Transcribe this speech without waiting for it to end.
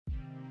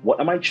What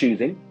am I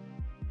choosing?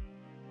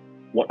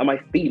 What am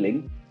I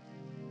feeling?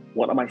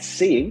 What am I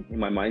seeing in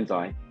my mind's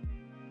eye?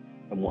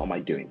 And what am I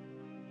doing?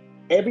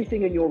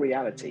 Everything in your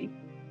reality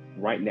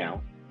right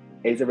now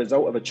is a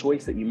result of a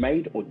choice that you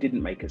made or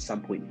didn't make at some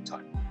point in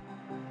time.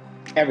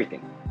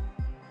 Everything.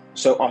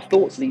 So our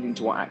thoughts lead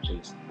into our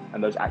actions,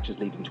 and those actions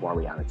lead into our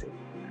reality.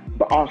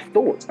 But our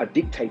thoughts are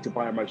dictated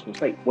by our emotional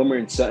state. When we're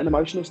in certain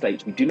emotional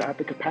states, we do not have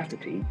the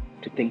capacity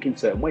to think in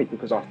certain ways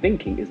because our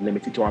thinking is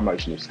limited to our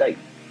emotional state.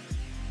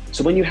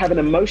 So when you have an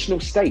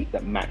emotional state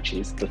that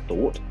matches the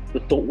thought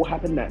will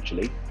happen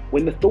naturally.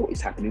 When the thought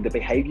is happening, the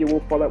behavior will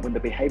follow. When the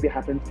behavior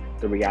happens,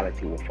 the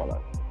reality will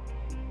follow.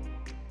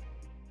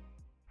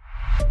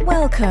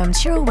 Welcome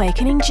to your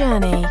awakening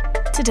journey.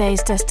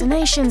 Today's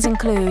destinations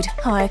include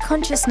higher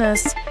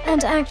consciousness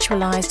and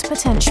actualized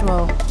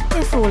potential.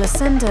 If all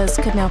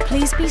ascenders could now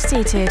please be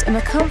seated in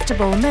a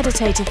comfortable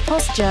meditative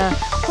posture,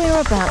 we're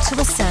about to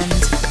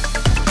ascend.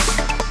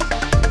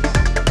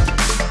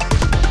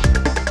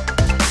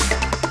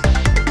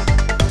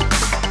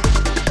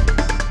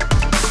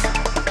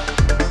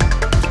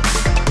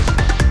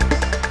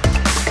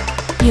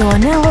 You are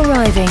now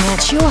arriving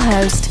at your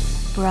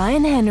host,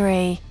 Brian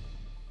Henry.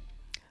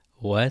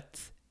 What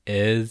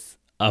is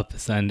up,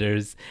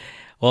 Ascenders?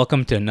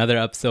 Welcome to another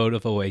episode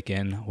of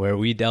Awaken, where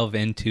we delve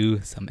into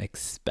some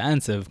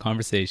expansive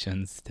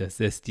conversations to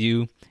assist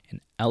you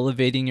in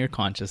elevating your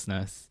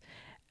consciousness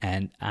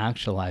and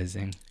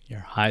actualizing your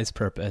highest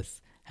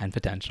purpose and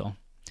potential.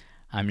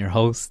 I'm your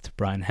host,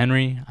 Brian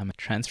Henry. I'm a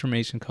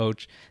transformation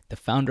coach, the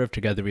founder of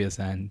Together We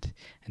Ascend,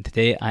 and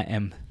today I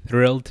am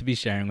thrilled to be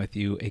sharing with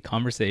you a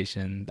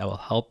conversation that will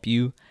help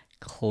you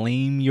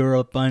claim your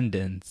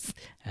abundance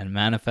and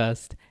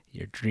manifest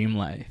your dream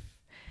life.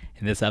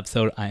 In this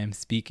episode, I am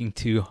speaking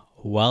to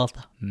wealth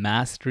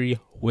mastery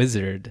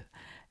wizard,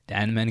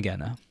 Dan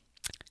Mangena.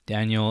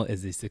 Daniel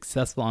is a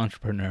successful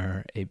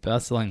entrepreneur, a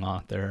best-selling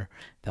author,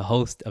 the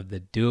host of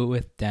the Do It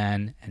With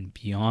Dan and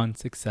Beyond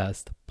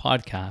Success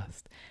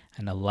podcast,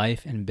 and a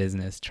life and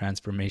business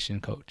transformation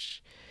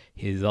coach.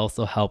 He has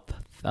also helped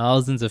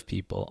thousands of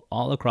people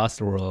all across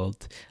the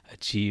world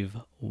achieve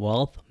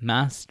wealth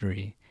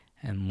mastery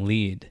and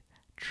lead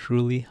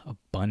truly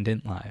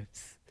abundant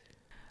lives.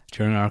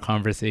 During our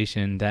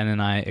conversation, Dan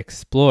and I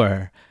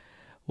explore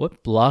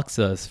what blocks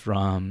us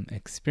from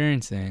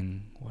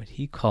experiencing what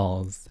he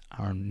calls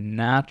our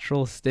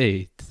natural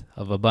state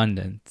of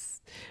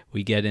abundance.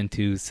 We get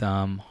into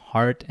some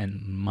heart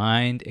and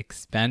mind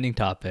expanding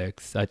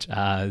topics such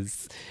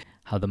as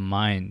how the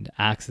mind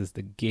acts as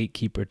the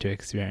gatekeeper to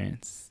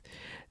experience,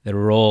 the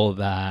role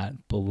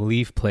that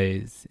belief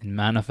plays in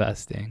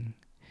manifesting,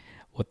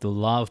 what the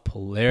law of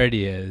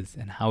polarity is,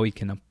 and how we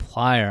can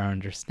apply our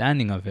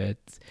understanding of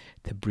it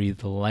to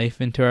breathe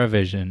life into our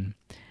vision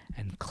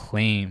and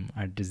claim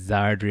our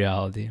desired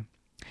reality.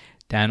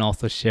 Dan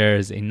also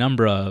shares a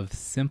number of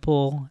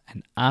simple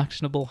and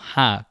actionable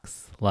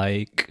hacks,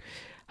 like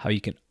how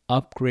you can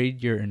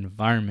upgrade your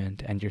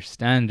environment and your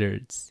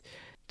standards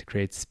to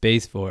create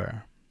space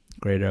for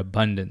greater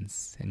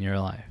abundance in your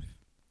life.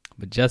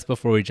 But just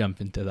before we jump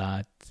into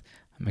that,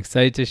 I'm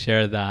excited to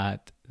share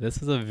that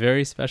this is a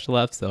very special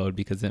episode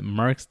because it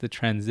marks the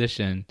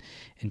transition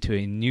into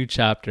a new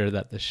chapter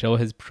that the show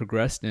has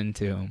progressed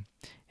into,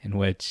 in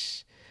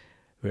which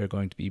we're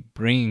going to be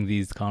bringing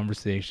these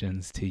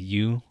conversations to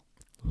you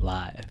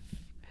live.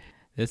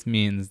 This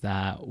means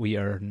that we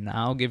are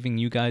now giving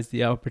you guys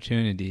the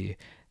opportunity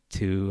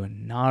to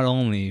not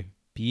only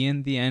be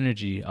in the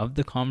energy of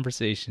the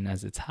conversation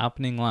as it's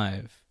happening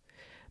live,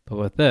 but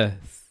with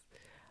this,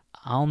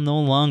 I'll no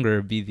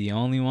longer be the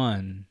only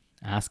one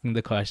asking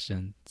the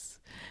questions,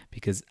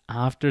 because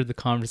after the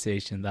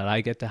conversation that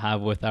I get to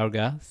have with our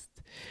guest,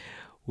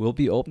 we'll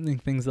be opening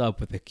things up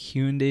with a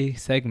Q&A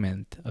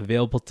segment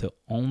available to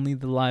only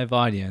the live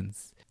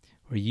audience,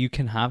 where you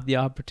can have the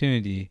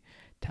opportunity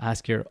to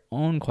ask your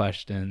own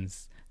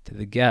questions to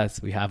the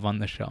guests we have on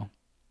the show.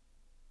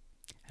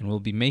 And we'll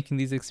be making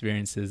these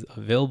experiences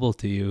available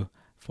to you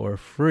for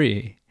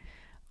free.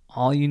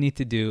 All you need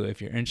to do,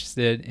 if you're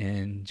interested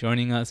in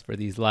joining us for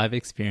these live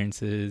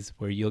experiences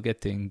where you'll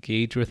get to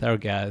engage with our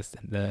guests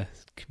and the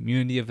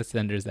community of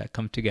Ascenders that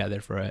come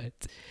together for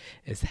it,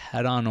 is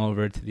head on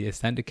over to the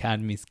Ascend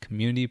Academy's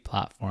community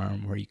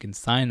platform where you can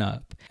sign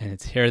up. And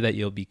it's here that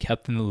you'll be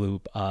kept in the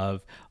loop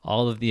of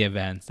all of the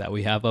events that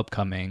we have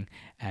upcoming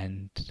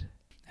and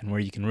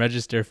where you can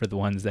register for the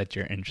ones that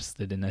you're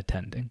interested in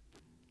attending.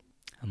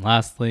 And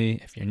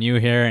lastly, if you're new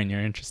here and you're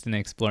interested in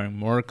exploring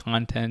more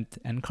content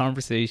and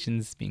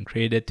conversations being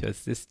created to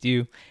assist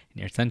you in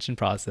your ascension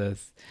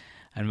process,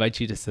 I invite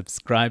you to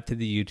subscribe to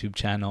the YouTube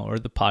channel or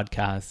the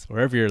podcast,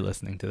 wherever you're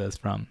listening to this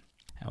from.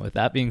 And with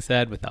that being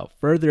said, without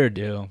further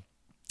ado,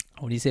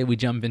 what do you say we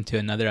jump into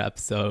another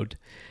episode?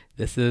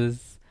 This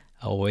is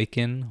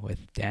Awaken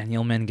with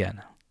Daniel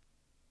Mangena.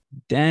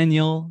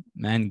 Daniel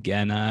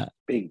Mangena.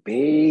 Big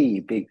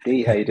B,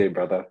 how you doing,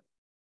 brother?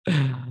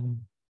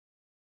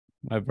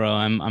 My bro,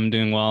 I'm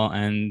doing well,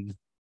 and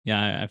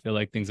yeah, I feel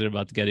like things are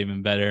about to get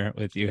even better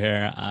with you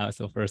here.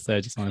 So first,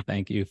 I just want to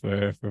thank you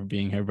for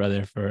being here,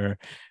 brother, for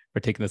for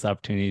taking this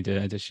opportunity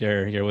to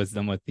share your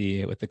wisdom with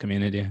the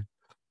community.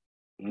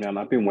 And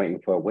I've been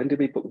waiting for, when did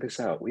we book this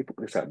out? We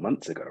booked this out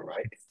months ago,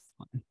 right?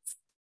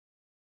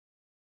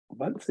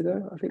 Months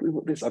ago, I think we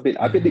booked this. I've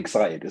been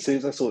excited. As soon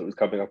as I saw it was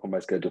coming up on my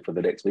schedule for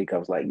the next week, I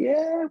was like,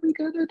 yeah, we're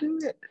gonna do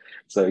it.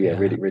 So yeah,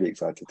 really, really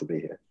excited to be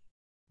here.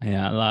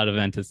 Yeah, a lot of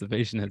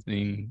anticipation has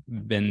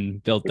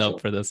been built For up sure.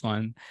 for this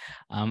one.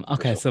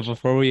 Okay, so For sure.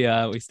 before we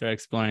start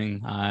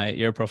exploring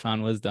your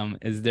profound wisdom,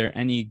 is there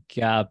any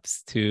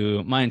gaps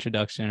to my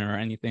introduction or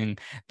anything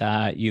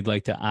that you'd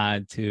like to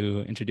add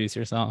to introduce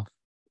yourself?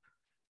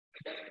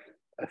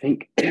 I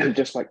think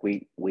just like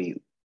we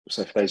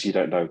so for those of you who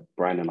don't know,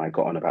 Brian and I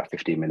got on about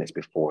 15 minutes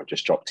before,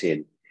 just dropped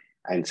in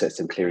and set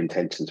some clear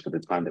intentions for the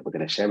time that we're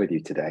going to share with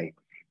you today.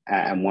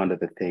 And one of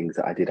the things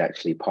that I did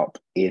actually pop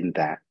in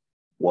that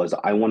was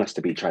I want us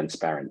to be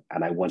transparent,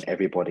 and I want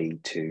everybody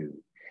to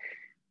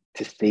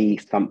see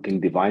something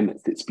divine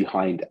that sits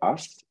behind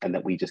us, and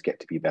that we just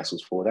get to be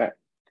vessels for that.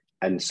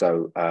 And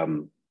so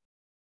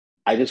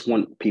I just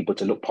want people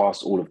to look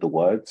past all of the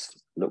words,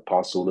 look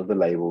past all of the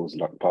labels,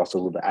 look past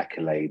all of the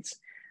accolades,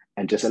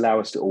 and just allow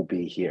us to all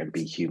be here and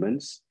be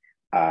humans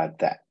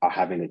that are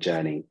having a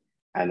journey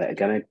and that are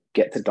going to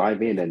get to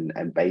dive in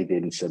and bathe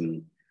in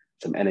some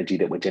energy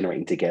that we're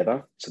generating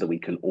together, so that we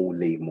can all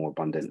leave more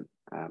abundant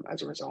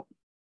as a result.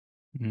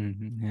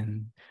 Mm-hmm.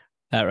 And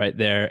that right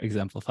there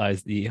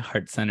exemplifies the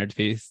heart-centered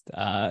feast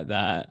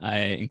that I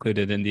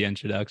included in the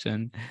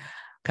introduction.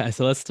 Okay,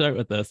 so let's start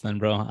with this then,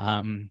 bro.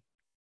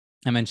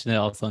 I mentioned it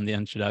also in the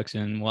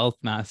introduction, wealth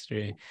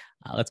mastery.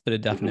 Let's put a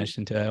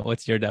definition to it.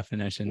 What's your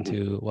definition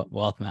to what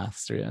wealth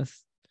mastery is?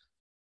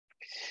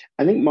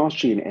 I think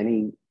mastery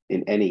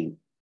in any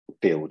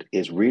field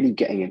is really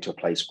getting into a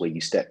place where you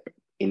step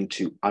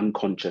into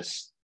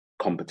unconscious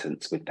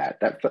competence with that.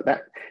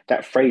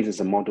 That phrase is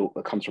a model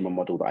that comes from a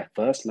model that I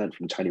first learned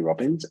from Tony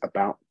Robbins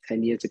about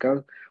 10 years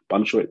ago, but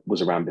I'm sure it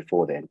was around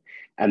before then.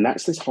 And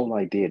that's this whole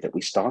idea that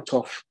we start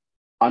off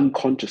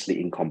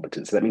unconsciously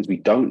incompetent. So that means we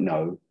don't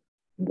know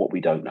what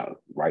we don't know,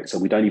 right? So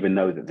we don't even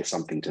know that there's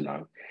something to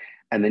know.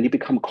 And then you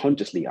become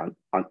consciously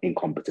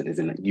incompetent, as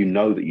in you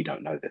know that you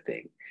don't know the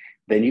thing.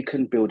 Then you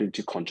can build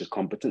into conscious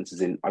competence,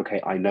 as in,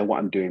 okay, I know what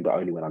I'm doing, but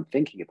only when I'm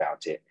thinking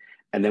about it.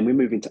 And then we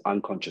move into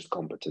unconscious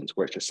competence,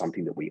 where it's just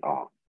something that we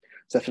are.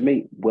 So for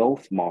me,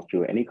 wealth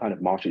mastery or any kind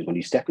of mastery is when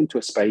you step into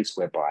a space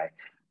whereby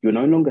you're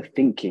no longer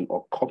thinking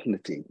or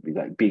cognitive,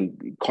 like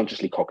being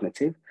consciously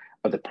cognitive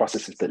of the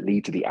processes that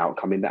lead to the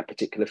outcome in that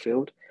particular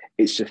field.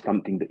 It's just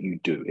something that you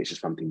do. It's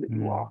just something that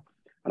you are.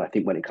 And I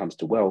think when it comes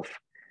to wealth,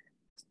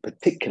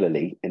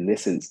 particularly in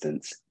this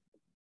instance,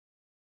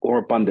 or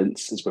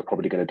abundance, as we're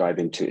probably going to dive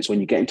into, is when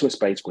you get into a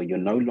space where you're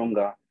no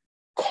longer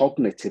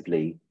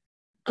cognitively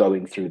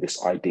going through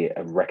this idea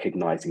of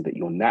recognizing that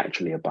you're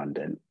naturally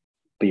abundant,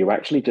 but you're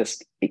actually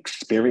just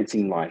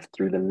experiencing life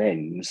through the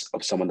lens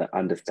of someone that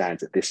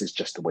understands that this is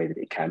just the way that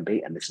it can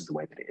be, and this is the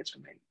way that it is for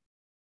me.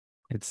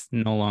 It's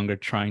no longer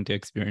trying to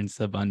experience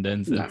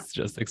abundance. No. It's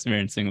just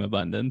experiencing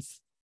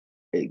abundance.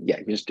 Yeah,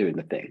 you're just doing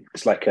the thing.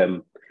 It's like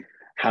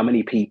how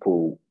many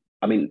people,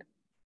 I mean,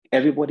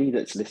 everybody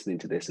that's listening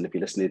to this, and if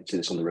you're listening to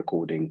this on the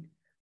recording,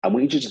 I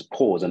want you to just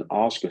pause and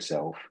ask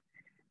yourself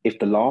if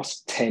the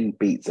last 10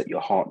 beats that your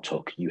heart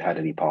took, you had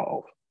any part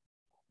of,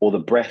 or the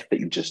breath that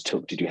you just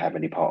took, did you have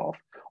any part of,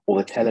 or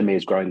the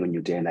telomeres growing on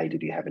your DNA,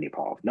 did you have any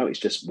part of? No, it's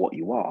just what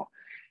you are.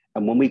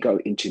 And when we go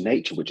into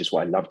nature, which is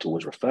what I love to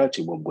always refer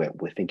to when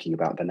we're thinking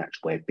about the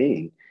natural way of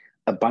being,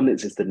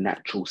 abundance is the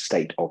natural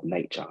state of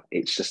nature.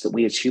 It's just that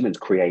we as humans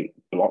create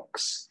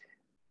blocks,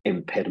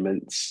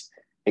 impediments,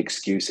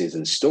 excuses,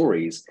 and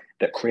stories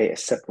that create a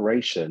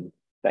separation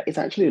that is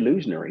actually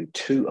illusionary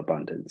to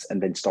abundance,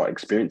 and then start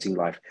experiencing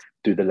life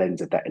through the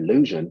lens of that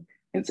illusion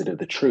instead of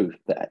the truth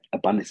that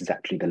abundance is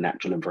actually the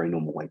natural and very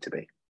normal way to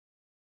be.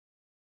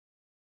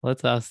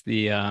 Let's ask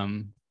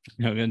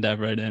we're going to dive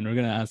right in. We're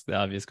going to ask the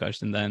obvious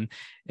question then.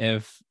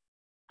 If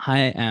I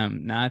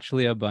am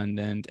naturally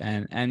abundant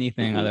and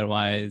anything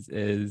otherwise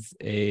is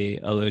a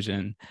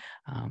illusion,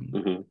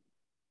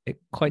 it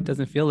quite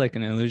doesn't feel like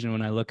an illusion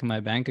when I look at my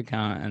bank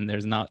account and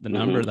there's not the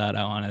number that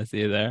I want to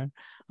see there.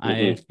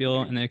 I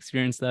feel and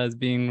experience that as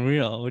being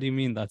real. What do you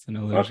mean that's an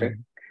illusion? Okay.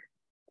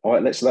 All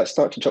right, let's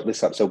start to chop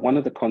this up. So one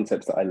of the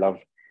concepts that I love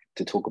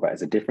to talk about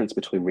is the difference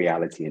between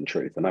reality and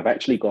truth. And I've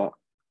actually got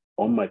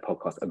on my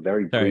podcast a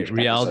very brief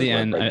reality,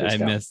 and I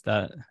missed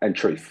that. And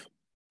truth.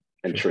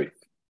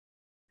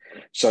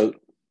 So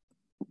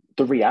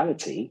the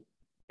reality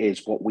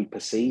is what we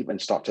perceive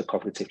and start to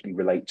cognitively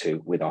relate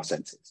to with our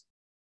senses.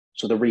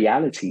 So the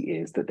reality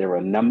is that there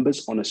are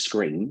numbers on a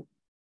screen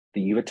that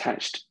you've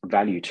attached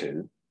value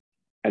to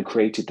and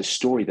created the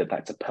story that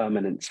that's a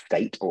permanent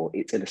state, or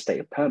it's in a state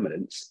of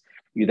permanence.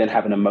 You then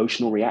have an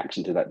emotional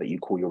reaction to that you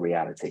call your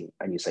reality.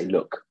 And you say,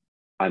 look,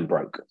 I'm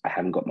broke. I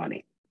haven't got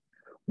money.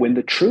 When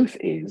the truth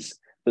is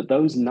that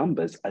those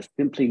numbers are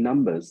simply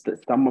numbers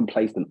that someone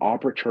placed an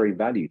arbitrary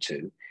value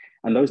to,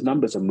 and those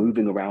numbers are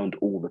moving around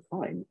all the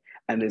time.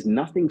 And there's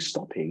nothing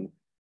stopping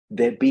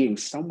there being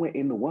somewhere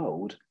in the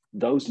world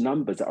those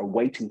numbers that are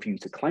waiting for you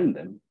to claim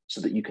them, so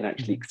that you can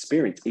actually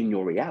experience in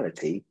your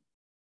reality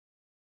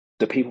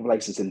the people,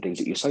 places, and things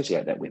that you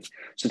associate that with.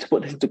 So to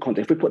put this into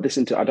context, if we put this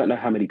into, I don't know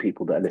how many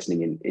people that are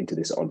listening into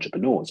this are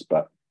entrepreneurs,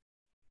 but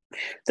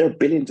there are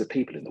billions of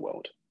people in the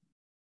world.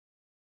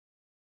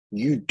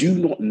 You do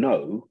not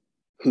know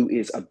who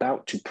is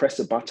about to press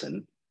a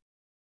button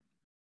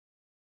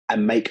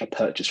and make a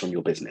purchase from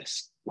your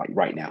business, like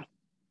right now.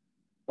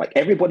 Like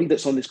everybody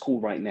that's on this call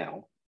right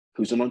now,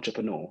 who's an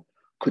entrepreneur,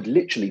 could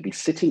literally be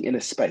sitting in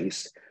a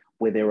space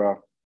where there are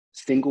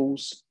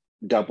singles,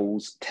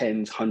 doubles,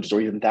 tens, hundreds,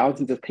 or even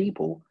thousands of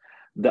people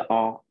that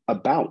are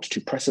about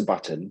to press a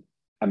button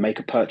and make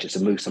a purchase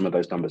and move some of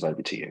those numbers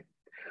over to you.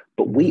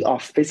 But we are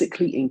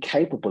physically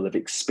incapable of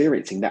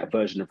experiencing that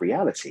version of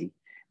reality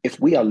if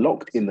we are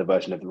locked in the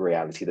version of the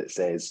reality that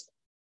says,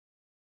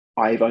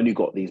 I've only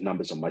got these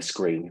numbers on my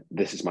screen.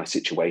 This is my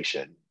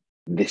situation.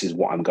 This is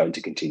what I'm going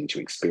to continue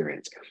to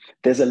experience.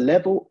 There's a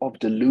level of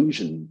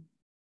delusion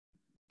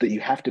that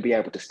you have to be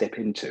able to step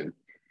into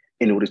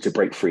in order to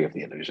break free of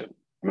the illusion.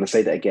 I'm going to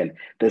say that again.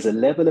 There's a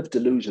level of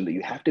delusion that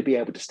you have to be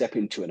able to step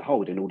into and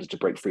hold in order to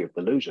break free of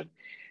the illusion.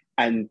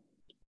 And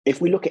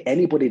if we look at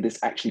anybody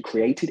that's actually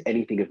created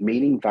anything of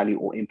meaning, value,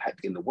 or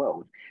impact in the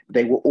world,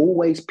 they were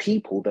always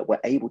people that were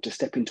able to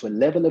step into a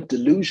level of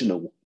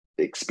delusional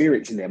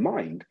experience in their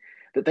mind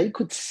that they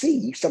could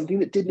see something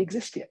that didn't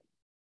exist yet.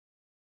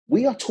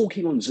 We are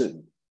talking on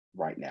Zoom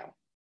right now.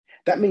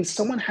 That means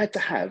someone had to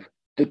have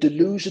the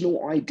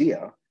delusional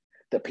idea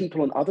that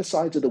people on other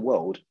sides of the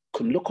world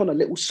can look on a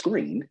little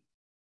screen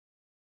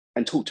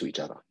and talk to each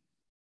other.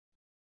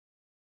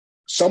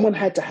 Someone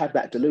had to have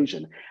that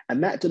delusion,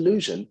 and that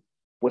delusion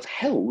was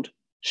held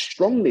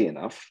strongly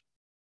enough,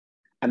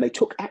 and they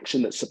took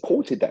action that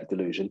supported that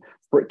delusion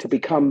for it to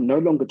become no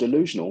longer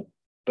delusional,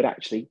 but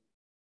actually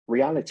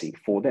reality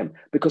for them.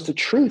 Because the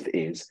truth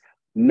is,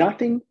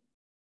 nothing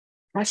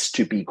has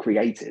to be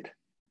created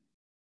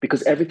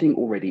because everything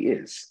already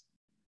is,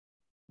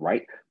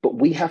 right? But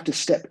we have to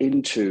step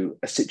into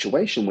a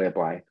situation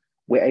whereby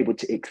we're able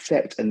to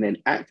accept and then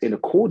act in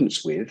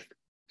accordance with,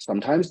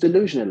 sometimes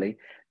delusionally,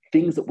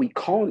 things that we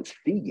can't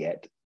see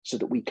yet so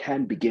that we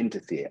can begin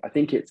to see it. I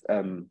think it's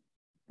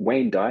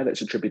Wayne Dyer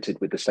that's attributed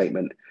with the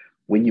statement,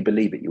 when you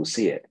believe it, you'll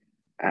see it.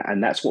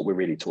 And that's what we're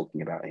really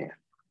talking about here.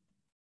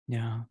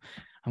 Yeah.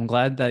 I'm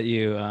glad that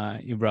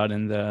you brought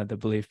in the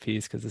belief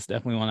piece, because it's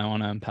definitely one I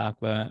want to unpack.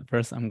 But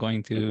first, I'm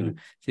going to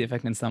see if I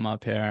can sum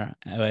up here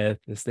with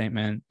the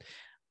statement,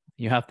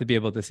 you have to be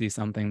able to see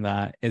something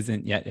that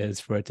isn't yet is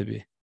for it to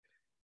be.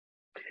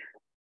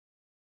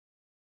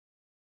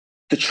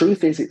 The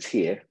truth is it's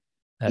here,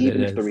 That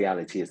even it if the is.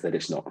 reality is that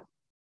it's not.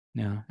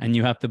 Yeah. And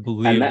you have to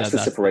believe and that's that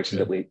the separation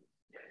that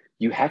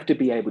you have to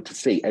be able to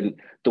see. And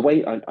the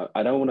way,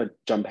 I don't want to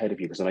jump ahead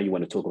of you because I know you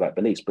want to talk about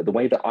beliefs, but the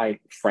way that I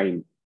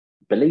frame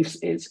beliefs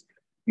is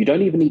you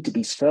don't even need to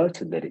be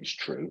certain that it's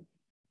true.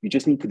 You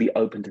just need to be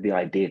open to the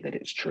idea that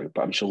it's true.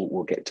 But I'm sure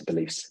we'll get to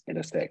beliefs in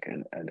a sec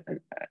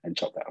and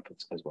chop that up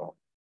as well.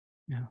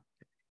 Yeah.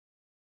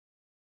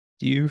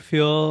 Do you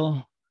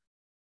feel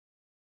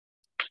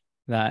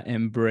that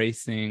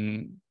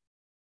embracing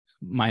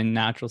my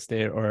natural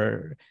state,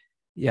 or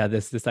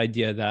this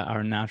idea that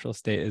our natural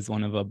state is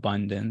one of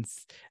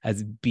abundance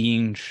as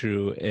being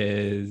true,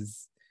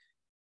 is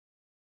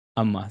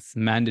a must,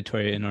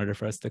 mandatory in order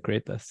for us to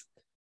create this?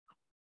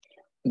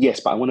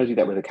 Yes, but I want to do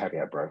that with a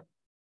caveat, bro.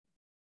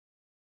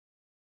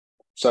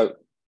 So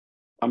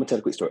I'm gonna tell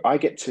a quick story.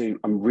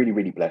 I'm really,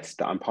 really blessed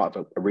that I'm part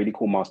of a really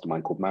cool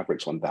mastermind called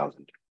Mavericks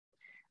 1000.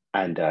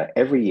 And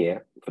every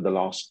year for the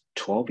last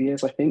 12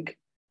 years, I think,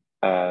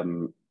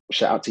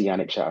 shout out to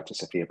Yannick, shout out to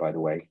Sophia, by the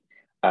way,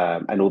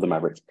 and all the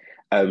Mavericks.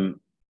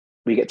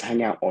 We get to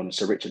hang out on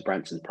Sir Richard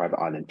Branson's private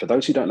island. For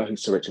those who don't know who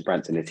Sir Richard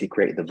Branson is, he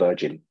created the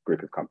Virgin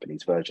group of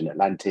companies, Virgin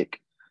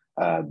Atlantic,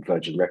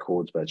 Virgin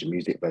Records, Virgin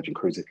Music, Virgin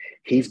Cruises.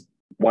 He's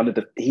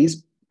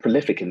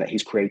prolific in that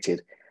he's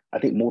created, I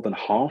think, more than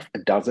half a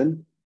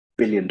dozen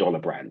billion-dollar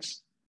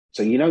brands.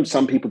 So,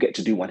 some people get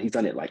to do one. He's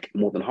done it like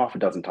more than half a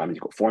dozen times. He's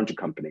got 400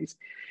 companies.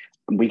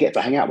 And we get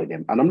to hang out with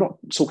him. And I'm not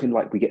talking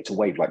like we get to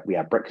wave, like we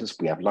have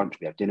breakfast, we have lunch,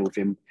 we have dinner with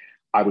him.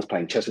 I was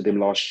playing chess with him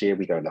last year.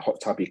 We go in the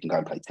hot tub. You can go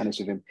and play tennis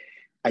with him.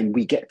 And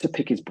we get to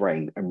pick his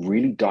brain and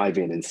really dive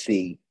in and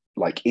see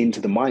like into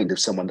the mind of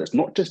someone that's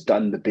not just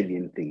done the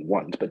billion thing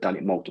once, but done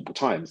it multiple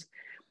times.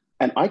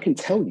 And I can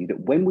tell you that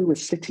when we were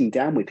sitting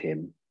down with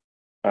him,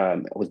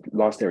 it was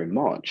last year in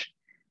March,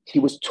 he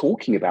was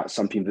talking about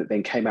something that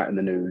then came out in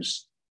the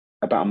news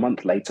about a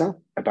month later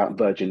about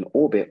Virgin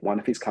Orbit, one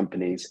of his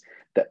companies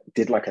that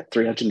did like a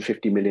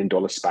 $350 million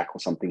SPAC or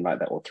something like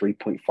that, or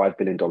 $3.5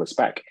 billion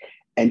SPAC,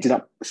 ended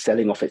up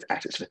selling off its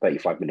assets for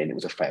 $35 million. It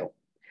was a fail.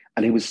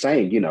 And he was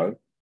saying,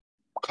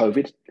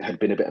 COVID had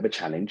been a bit of a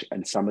challenge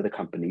and some of the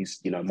companies,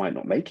 might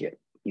not make it.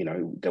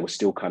 They were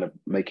still kind of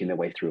making their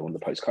way through on the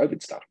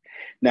post-COVID stuff.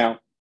 Now,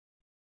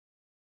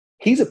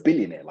 he's a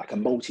billionaire, like a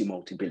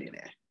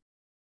multi-billionaire.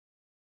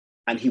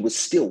 And he was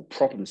still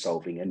problem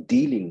solving and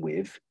dealing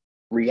with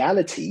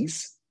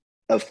realities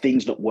of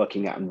things not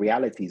working out and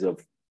realities of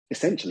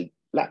essentially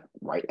lack,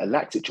 right? A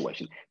lack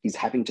situation. He's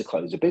having to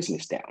close a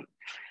business down.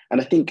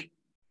 And I think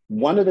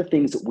one of the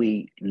things that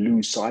we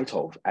lose sight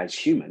of as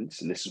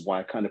humans, and this is why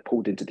I kind of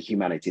pulled into the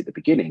humanity at the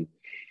beginning,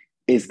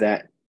 is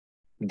that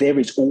there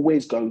is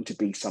always going to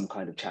be some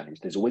kind of challenge.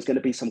 There's always going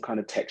to be some kind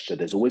of texture.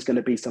 There's always going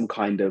to be some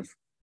kind of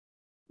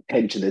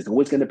tension. There's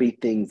always going to be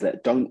things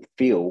that don't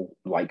feel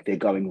like they're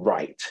going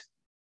right.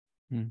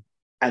 Mm.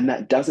 And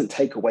that doesn't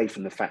take away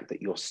from the fact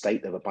that your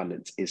state of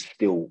abundance is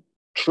still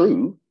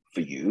true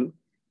for you.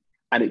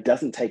 And it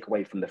doesn't take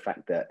away from the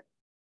fact that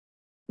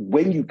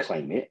when you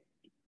claim it,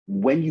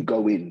 when you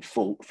go in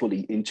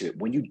fully into it,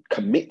 when you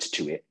commit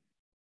to it,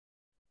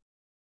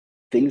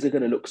 things are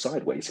going to look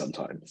sideways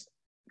sometimes.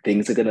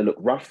 Things are going to look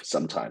rough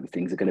sometimes.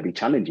 Things are going to be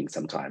challenging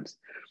sometimes.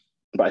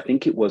 But I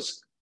think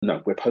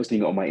we're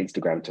posting it on my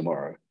Instagram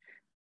tomorrow.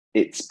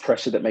 It's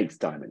pressure that makes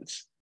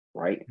diamonds,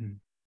 right? Mm.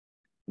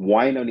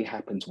 Wine only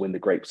happens when the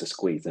grapes are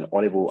squeezed, and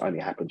olive oil only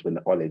happens when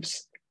the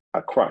olives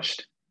are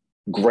crushed.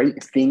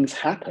 Great things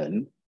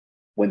happen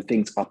when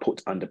things are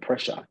put under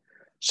pressure.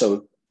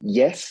 So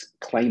yes,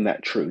 claim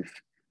that truth,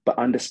 but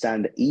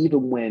understand that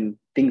even when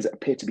things that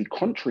appear to be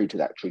contrary to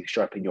that truth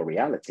show up in your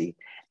reality,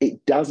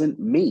 it doesn't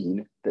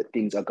mean that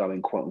things are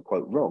going quote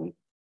unquote wrong.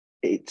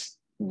 It's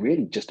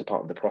really just a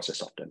part of the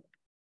process often.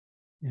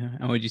 Yeah.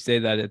 And would you say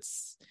that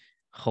it's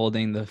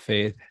holding the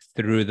faith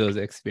through those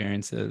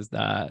experiences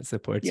that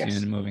supports you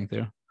in moving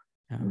through?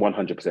 Yeah.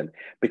 100%.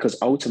 Because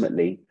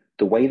ultimately,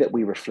 the way that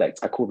we reflect,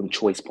 I call them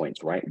choice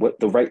points, right?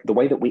 The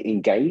way that we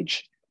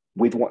engage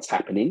with what's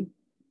happening,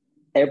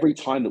 every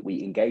time that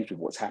we engage with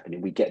what's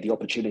happening, we get the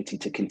opportunity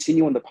to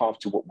continue on the path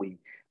to what we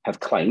have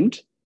claimed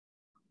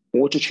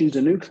or to choose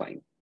a new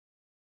claim,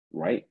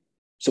 right?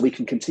 So we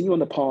can continue on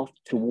the path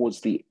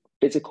towards the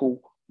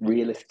physical,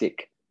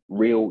 realistic,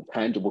 real,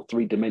 tangible,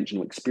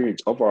 three-dimensional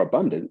experience of our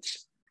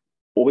abundance,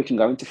 or we can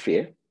go into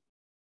fear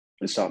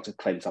and start to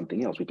claim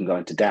something else. We can go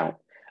into doubt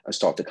and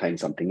start to claim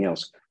something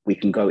else. We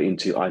can go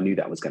into, I knew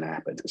that was going to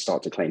happen, and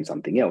start to claim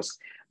something else.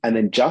 And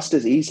then just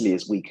as easily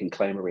as we can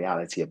claim a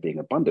reality of being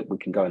abundant, we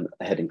can go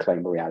ahead and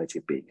claim a reality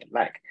of being in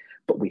lack.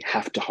 But we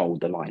have to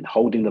hold the line.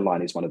 Holding the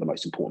line is one of the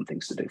most important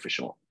things to do, for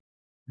sure.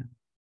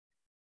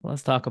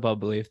 Let's talk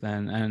about belief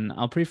then. And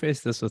I'll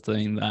preface this with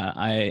saying that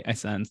I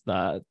sense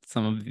that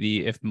some of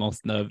the, if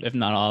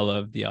not all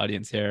of the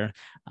audience here,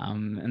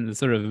 and the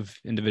sort of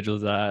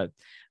individuals that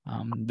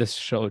this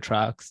show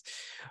tracks,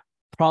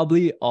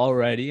 probably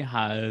already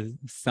has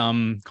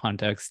some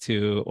context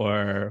to,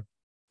 or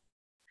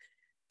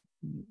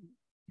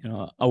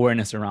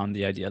awareness around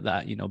the idea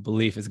that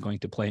belief is going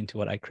to play into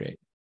what I create,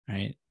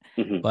 right?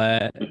 Mm-hmm.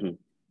 But mm-hmm.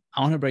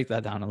 I want to break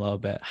that down a little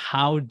bit.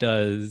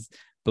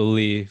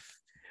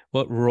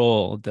 What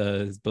role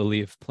does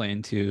belief play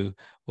into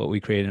what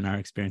we create in our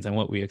experience and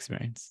what we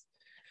experience?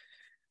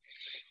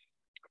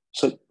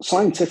 So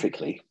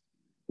scientifically,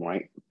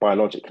 right,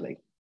 biologically,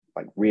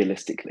 like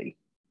realistically,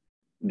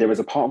 there is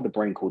a part of the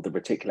brain called the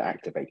reticular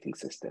activating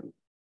system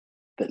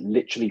that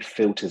literally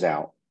filters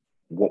out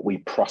what we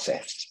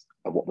process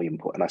of what we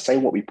input. And I say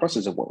what we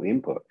process of what we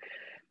input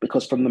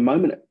because from the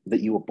moment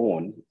that you were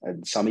born,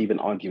 and some even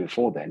argue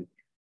before then,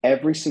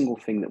 every single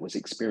thing that was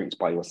experienced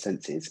by your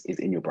senses is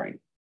in your brain.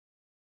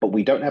 But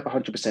we don't have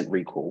 100%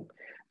 recall,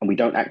 and we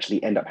don't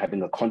actually end up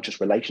having a conscious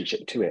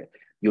relationship to it.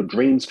 Your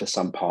dreams, for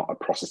some part, are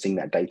processing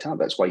that data.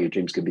 That's why your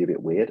dreams can be a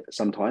bit weird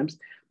sometimes.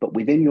 But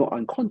within your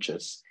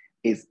unconscious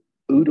is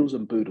oodles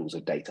and boodles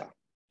of data.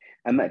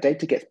 And that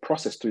data gets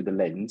processed through the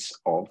lens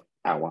of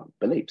our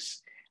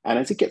beliefs. And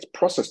as it gets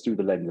processed through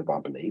the lens of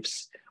our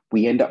beliefs,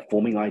 we end up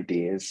forming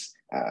ideas,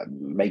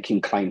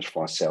 making claims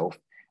for ourselves,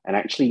 and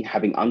actually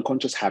having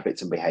unconscious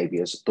habits and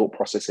behaviors, thought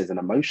processes and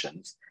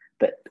emotions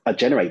that are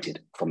generated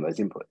from those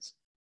inputs.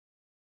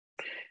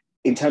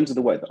 In terms of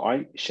the work that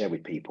I share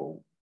with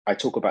people, I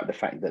talk about the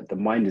fact that the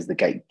mind is the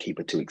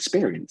gatekeeper to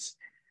experience,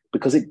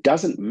 because it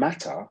doesn't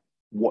matter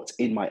what's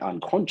in my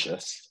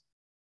unconscious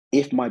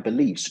if my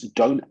beliefs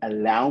don't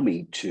allow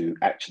me to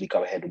actually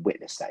go ahead and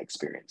witness that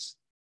experience.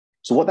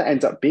 So what that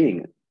ends up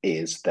being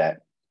is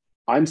that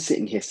I'm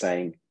sitting here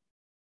saying,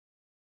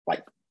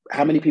 like,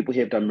 how many people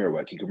here have done mirror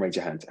work? You can raise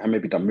your hands. How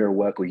many have done mirror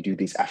work, or you do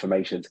these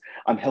affirmations?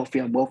 I'm healthy,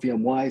 I'm wealthy,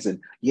 I'm wise, and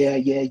yeah,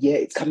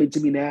 it's coming to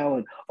me now,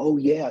 and oh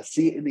yeah, I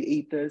see it in the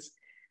ethers.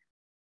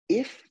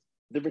 If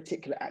the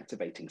reticular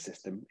activating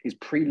system is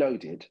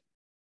preloaded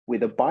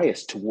with a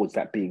bias towards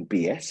that being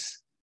BS,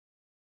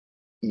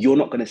 you're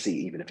not going to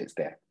see it even if it's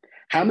there.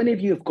 How many of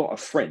you have got a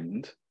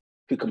friend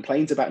who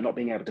complains about not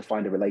being able to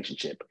find a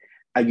relationship,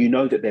 and you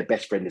know that their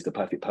best friend is the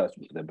perfect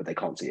person for them, but they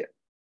can't see it?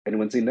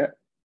 Anyone seen that?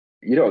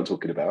 You know what I'm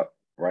talking about,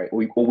 right?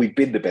 Or we've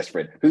been the best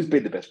friend. Who's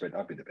been the best friend?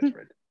 I've been the best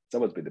friend.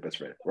 Someone's been the best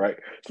friend, right?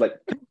 It's like,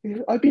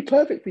 I'd be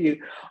perfect for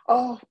you.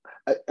 Oh,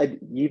 and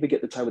you even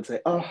get the time and say,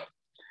 oh,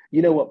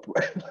 you know what?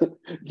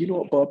 You know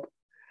what, Bob?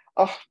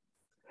 Oh,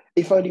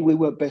 if only we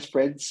were best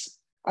friends,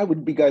 I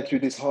wouldn't be going through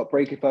this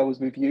heartbreak if I was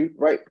with you,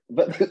 right?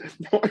 But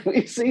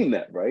we've seen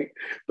that, right?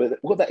 But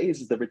what that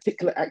is the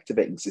reticular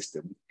activating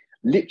system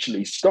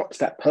literally stops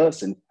that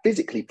person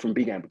physically from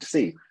being able to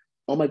see,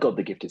 oh my God,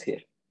 the gift is here.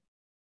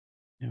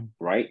 Yeah.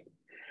 Right?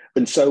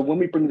 And so when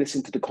we bring this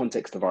into the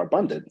context of our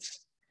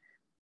abundance,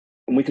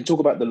 And we can talk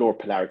about the law of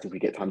polarity if we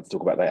get time to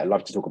talk about that. I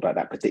love to talk about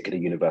that particular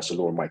universal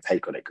law and my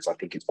take on it, because I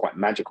think it's quite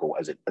magical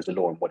as a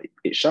law and what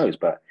it shows.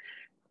 But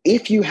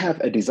if you have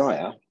a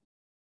desire,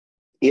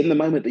 in the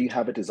moment that you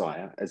have a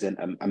desire, as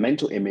in a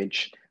mental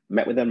image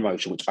met with an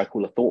emotion, which I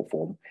call a thought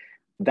form,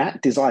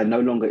 that desire no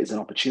longer is an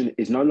opportunity,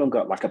 is no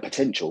longer like a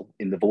potential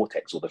in the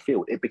vortex or the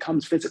field. It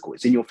becomes physical.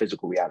 It's in your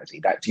physical reality.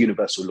 That's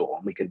universal law.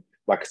 And we can,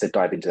 like I said,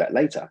 dive into that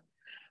later.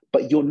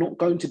 But you're not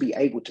going to be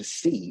able to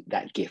see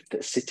that gift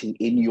that's sitting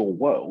in your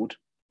world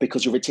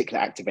because your reticular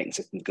activating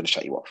system is going to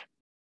shut you off.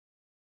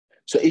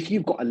 So if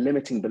you've got a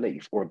limiting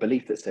belief or a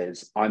belief that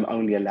says, I'm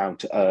only allowed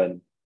to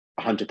earn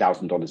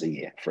 $100,000 a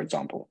year, for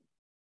example,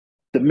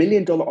 the $1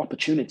 million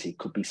opportunity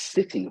could be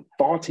sitting,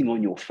 farting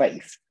on your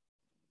face,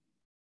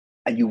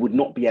 and you would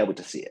not be able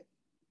to see it.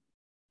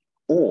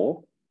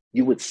 Or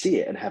you would see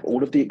it and have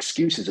all of the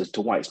excuses as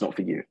to why it's not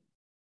for you.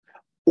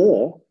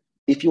 Or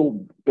if your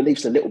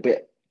belief's a little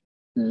bit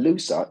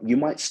looser, you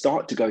might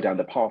start to go down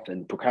the path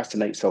and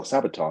procrastinate,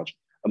 self-sabotage,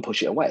 and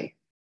push it away.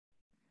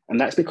 And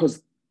that's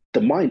because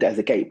the mind, as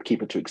a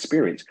gatekeeper to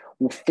experience,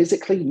 will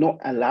physically not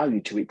allow you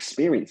to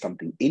experience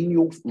something in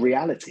your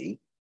reality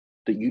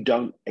that you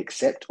don't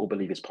accept or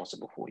believe is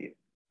possible for you.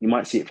 You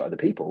might see it for other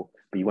people,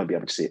 but you won't be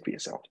able to see it for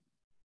yourself.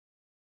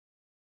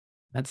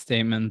 That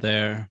statement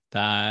there,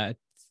 that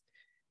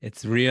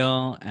it's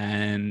real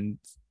and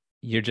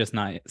you're just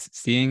not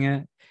seeing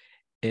it,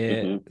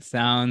 it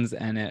sounds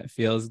and it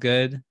feels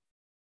good.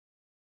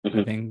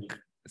 I think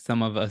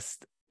some of us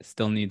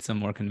still need some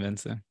more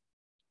convincing.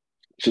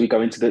 Should we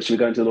go into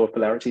the law of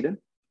polarity then?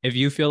 If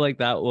you feel like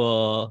that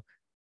will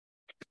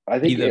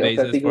be the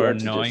basis for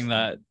knowing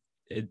that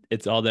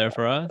it's all there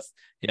for us,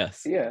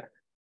 yes. Yeah,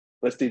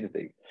 let's do the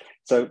thing.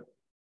 So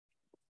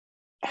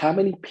how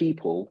many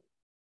people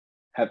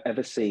have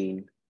ever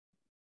seen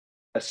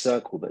a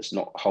circle that's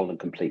not whole and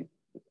complete?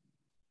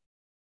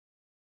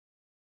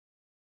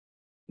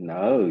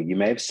 No, you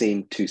may have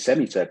seen two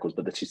semicircles,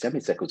 but the two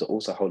semicircles are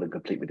also whole and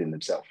complete within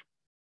themselves.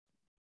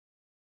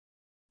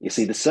 You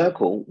see, the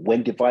circle,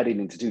 when divided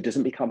into two,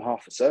 doesn't become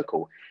half a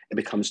circle. It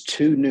becomes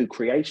two new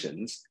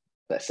creations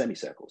that are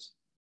semicircles.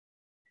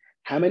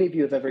 How many of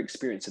you have ever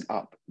experienced an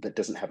up that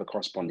doesn't have a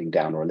corresponding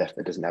down, or a left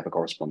that doesn't have a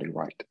corresponding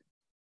right?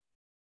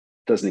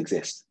 Doesn't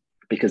exist.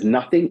 Because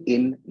nothing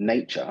in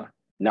nature,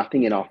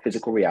 nothing in our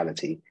physical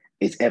reality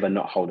is ever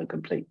not whole and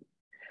complete.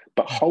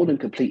 But whole and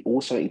complete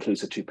also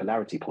includes the two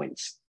polarity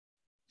points.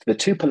 The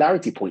two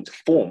polarity points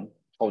form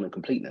whole and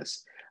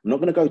completeness. I'm not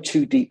going to go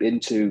too deep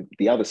into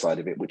the other side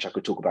of it, which I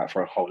could talk about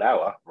for a whole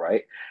hour,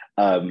 right?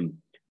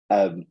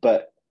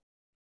 But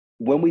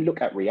when we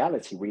look at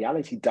reality,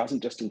 reality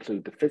doesn't just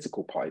include the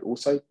physical part, it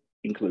also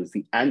includes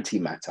the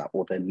antimatter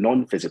or the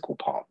non-physical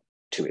part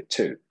to it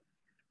too.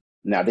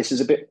 Now, this is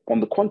a bit on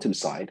the quantum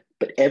side,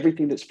 but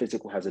everything that's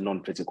physical has a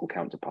non-physical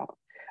counterpart.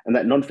 And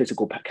that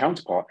non-physical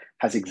counterpart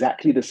has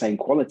exactly the same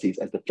qualities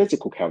as the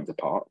physical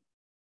counterpart.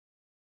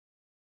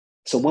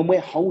 So when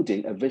we're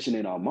holding a vision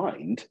in our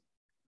mind,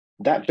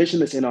 that vision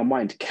that's in our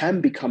mind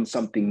can become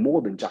something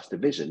more than just a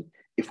vision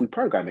if we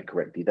program it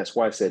correctly. That's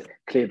why I said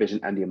clear vision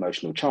and the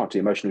emotional charge. The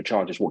emotional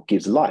charge is what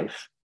gives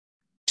life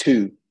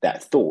to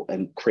that thought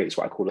and creates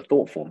what I call a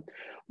thought form.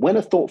 When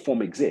a thought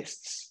form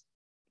exists,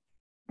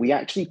 we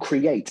actually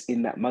create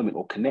in that moment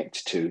or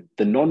connect to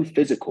the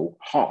non-physical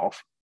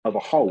half of a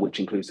whole, which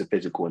includes the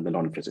physical and the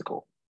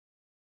non-physical.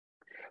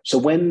 So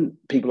when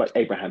people like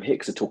Abraham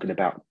Hicks are talking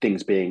about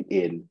things being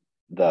in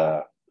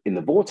the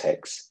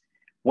vortex,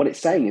 what it's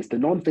saying is the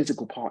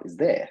non-physical part is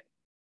there,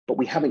 but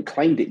we haven't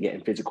claimed it yet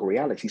in physical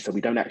reality, so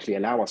we don't actually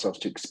allow ourselves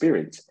to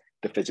experience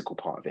the physical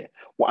part of it.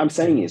 What I'm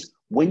saying is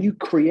when you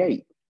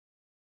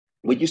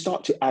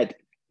start to add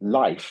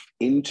life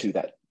into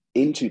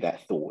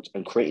that thought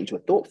and create into a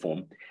thought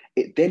form,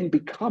 it then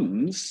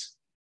becomes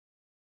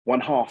one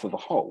half of a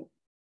whole.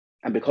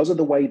 And because of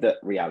the way that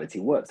reality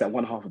works, that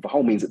one half of the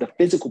whole means that the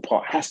physical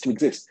part has to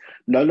exist,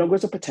 no longer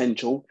as a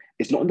potential.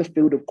 It's not in the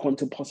field of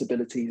quantum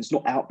possibilities. It's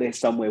not out there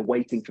somewhere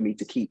waiting for me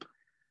to keep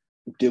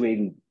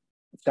doing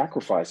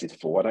sacrifices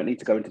for. I don't need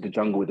to go into the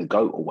jungle with a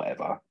goat or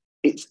whatever.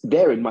 It's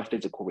there in my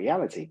physical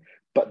reality.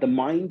 But the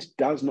mind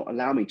does not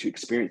allow me to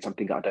experience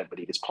something that I don't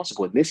believe is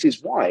possible. And this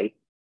is why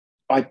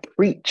I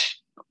preach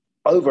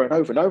over and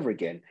over and over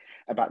again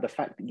about the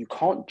fact that you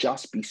can't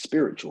just be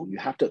spiritual. You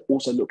have to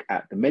also look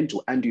at the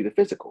mental and do the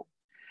physical.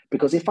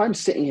 Because if I'm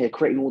sitting here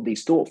creating all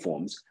these thought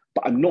forms,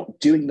 but I'm not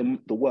doing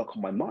the work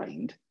on my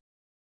mind,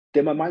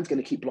 then my mind's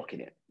going to keep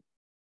blocking it.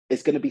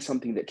 It's going to be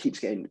something that keeps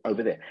getting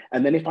over there.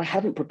 And then if I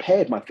haven't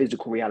prepared my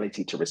physical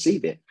reality to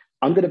receive it,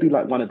 I'm going to be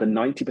like one of the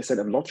 90%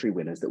 of lottery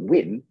winners that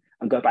win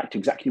and go back to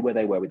exactly where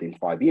they were within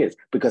 5 years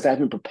because they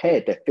haven't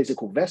prepared their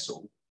physical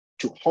vessel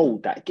to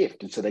hold that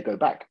gift. And so they go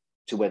back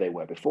to where they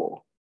were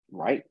before,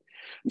 right?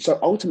 And so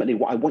ultimately,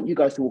 what I want you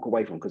guys to walk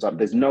away from, because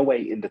there's no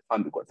way in the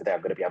time we've got today,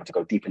 I'm going to be able to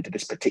go deep into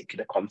this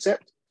particular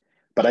concept,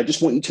 but I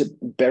just want you to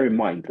bear in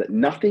mind that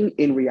nothing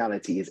in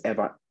reality is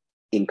ever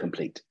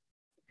incomplete.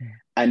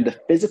 And the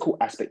physical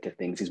aspect of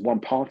things is one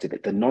part of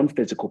it. The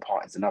non-physical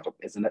part is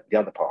the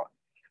other part.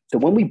 So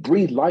when we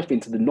breathe life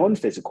into the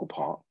non-physical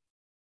part,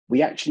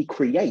 we actually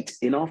create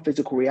in our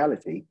physical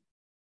reality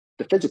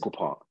the physical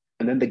part.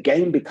 And then the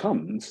game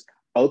becomes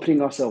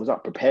opening ourselves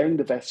up, preparing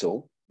the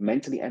vessel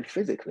mentally and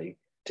physically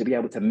to be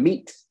able to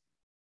meet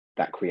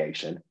that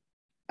creation.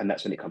 And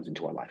that's when it comes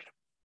into our life.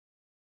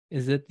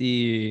 Is it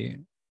the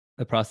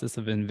process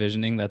of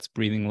envisioning that's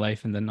breathing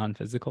life in the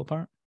non-physical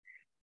part?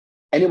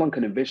 Anyone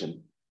can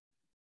envision,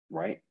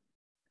 right?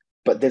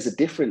 But there's a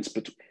difference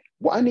between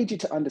what I need you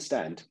to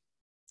understand.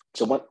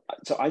 So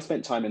I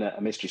spent time in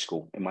a mystery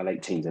school in my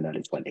late teens and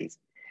early 20s.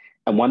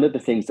 And one of the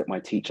things that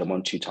my teacher,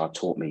 one tutor,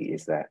 taught me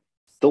is that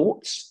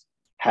thoughts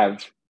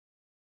have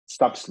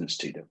substance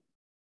to them.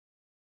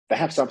 They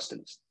have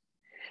substance.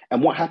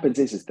 And what happens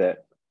is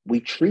that we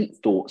treat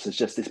thoughts as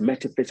just this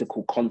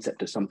metaphysical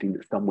concept of something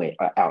that's somewhere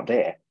out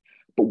there.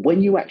 But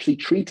when you actually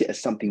treat it as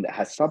something that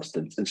has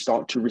substance and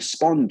start to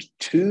respond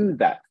to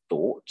that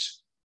thought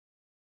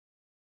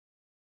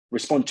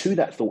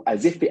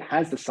as if it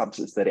has the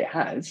substance that it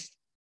has,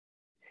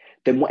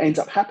 then what ends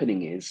up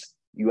happening is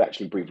you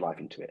actually breathe life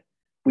into it.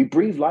 We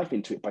breathe life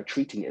into it by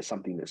treating it as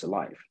something that's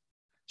alive.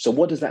 So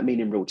what does that mean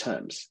in real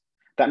terms?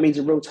 That means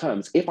in real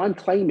terms, if I'm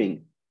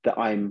claiming that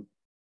I'm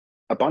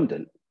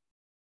abundant,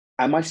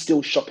 am I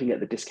still shopping at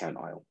the discount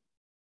aisle?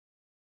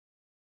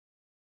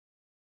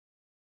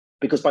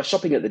 Because by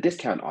shopping at the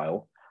discount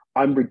aisle,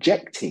 I'm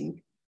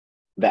rejecting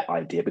that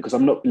idea because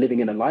I'm not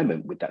living in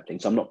alignment with that thing.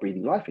 So I'm not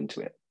breathing life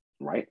into it,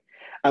 right?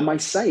 Am I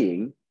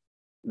saying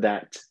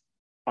that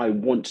I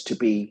want to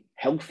be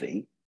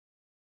healthy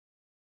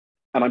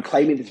and I'm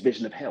claiming this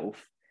vision of health,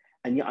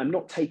 and yet I'm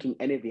not taking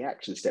any of the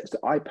action steps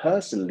that I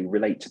personally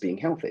relate to being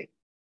healthy?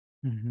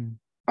 Mm-hmm.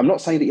 I'm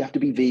not saying that you have to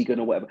be vegan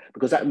or whatever,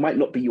 because that might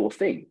not be your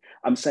thing.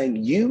 I'm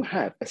saying you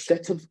have a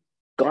set of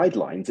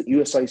guidelines that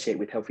you associate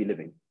with healthy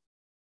living.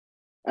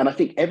 And I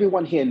think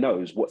everyone here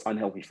knows what's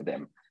unhealthy for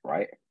them,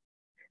 right?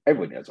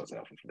 Everyone knows what's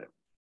unhealthy for them.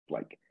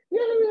 Like,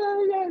 yeah,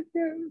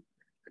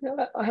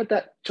 I had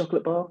that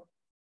chocolate bar,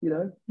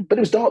 but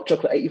it was dark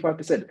chocolate,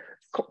 85%.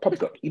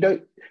 Poppycock,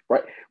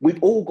 right?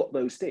 We've all got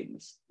those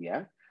things,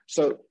 yeah?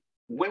 So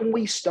when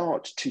we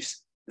start to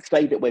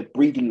say that we're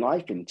breathing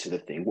life into the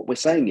thing, what we're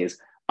saying is,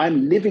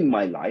 I'm living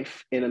my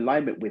life in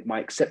alignment with my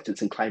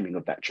acceptance and claiming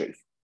of that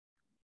truth.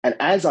 And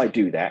as I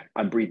do that,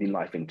 I'm breathing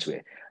life into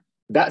it.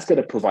 That's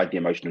going to provide the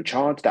emotional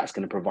charge. That's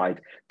going to provide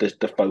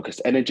the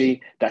focused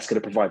energy. That's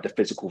going to provide the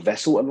physical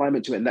vessel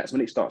alignment to it. And that's when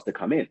it starts to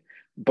come in.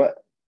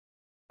 But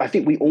I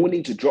think we all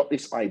need to drop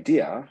this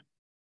idea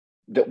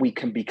that we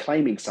can be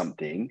claiming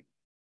something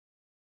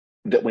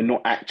that we're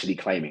not actually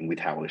claiming with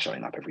how we're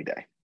showing up every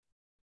day.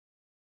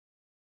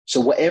 So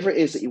whatever it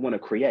is that you want to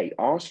create,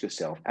 ask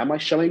yourself, am I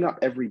showing up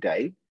every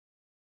day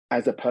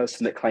as a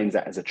person that claims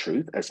that as a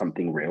truth, as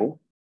something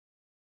real?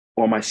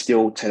 Or am I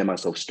still telling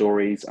myself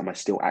stories? Am I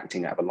still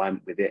acting out of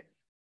alignment with it?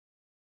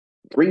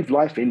 Breathe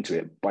life into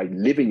it by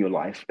living your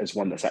life as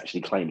one that's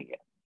actually claiming it.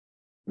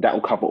 That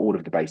will cover all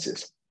of the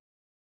bases.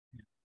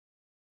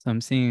 So I'm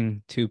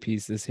seeing two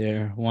pieces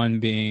here. One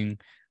being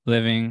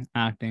living,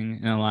 acting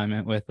in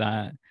alignment with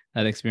that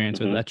experience,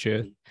 with that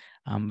truth.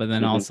 But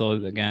then also,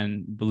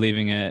 again,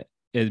 believing it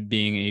is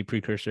being a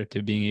precursor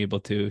to being able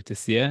to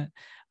see it.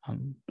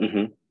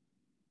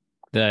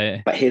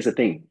 But here's the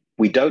thing: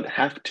 we don't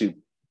have to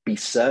be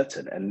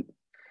certain, and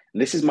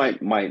this is my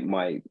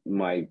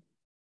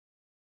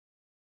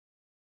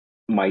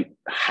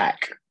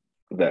hack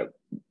that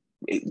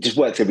it just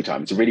works every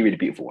time. It's a really, really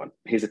beautiful one.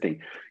 Here's the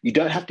thing: you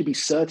don't have to be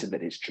certain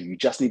that it's true. You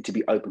just need to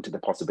be open to the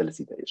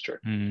possibility that it's true.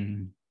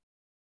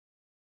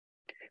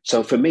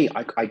 So for me,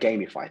 I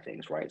gamify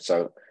things, right?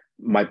 So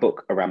my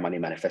book around money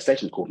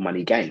manifestation is called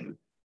Money Game.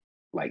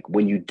 Like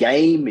when you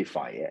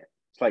gamify it,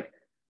 it's like,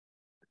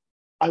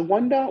 I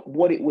wonder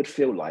what it would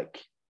feel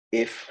like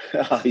if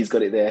he's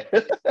got it there.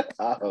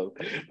 Oh,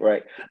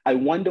 right. I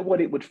wonder what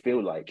it would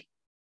feel like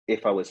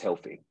if I was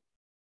healthy.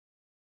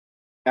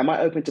 Am I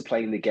open to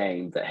playing the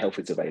game that health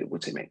is available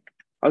to me?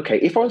 Okay,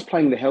 if I was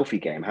playing the healthy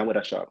game, how would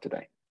I show up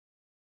today?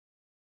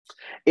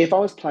 If I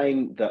was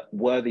playing the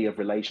worthy of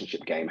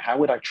relationship game, how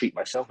would I treat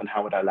myself and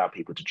how would I allow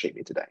people to treat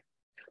me today?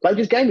 Like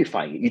just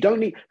gamifying it. You don't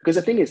need, because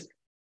the thing is,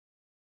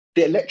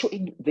 the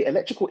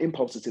electrical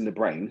impulses in the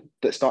brain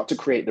that start to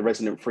create the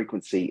resonant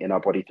frequency in our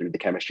body through the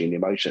chemistry and the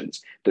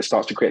emotions, that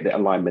starts to create the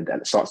alignment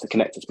and it starts to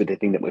connect us with the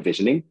thing that we're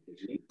visioning,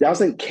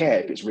 doesn't care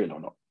if it's real or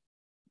not.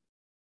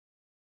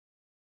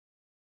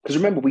 Because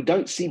remember, we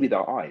don't see with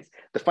our eyes.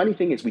 The funny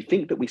thing is, we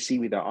think that we see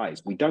with our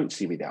eyes. We don't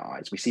see with our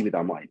eyes. We see with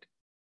our mind.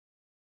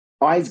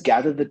 Eyes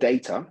gather the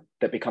data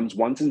that becomes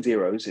ones and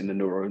zeros in the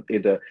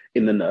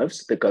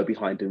nerves that go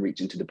behind and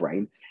reach into the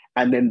brain.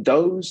 And then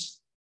those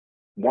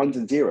ones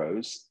and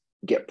zeros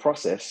get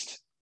processed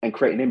and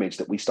create an image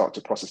that we start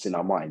to process in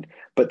our mind.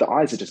 But the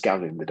eyes are just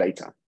gathering the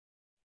data.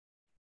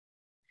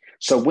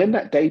 So when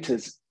that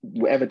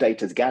whatever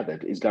data's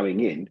gathered is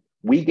going in,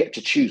 we get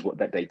to choose what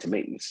that data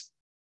means.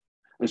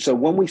 And so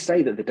when we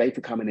say that the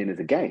data coming in is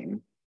a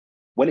game,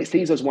 when it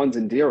sees those ones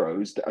and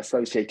zeros that are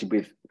associated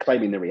with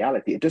claiming the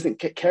reality, it doesn't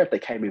care if they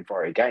came in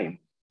for a game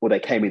or they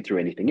came in through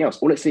anything else.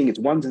 All it's seeing is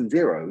ones and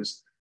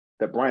zeros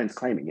that Brian's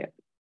claiming it.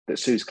 that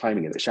Sue's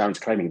claiming it, that Sharon's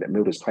claiming it, that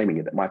Mildred's claiming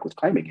it, that Michael's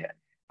claiming it,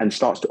 and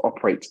starts to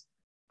operate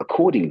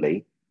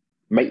accordingly,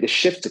 make the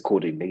shifts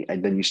accordingly,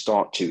 and then you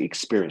start to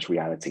experience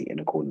reality in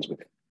accordance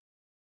with it.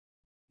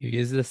 You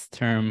use this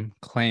term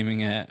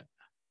claiming it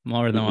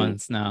more than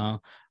once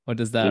now. What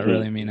does that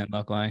really mean and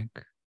look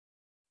like?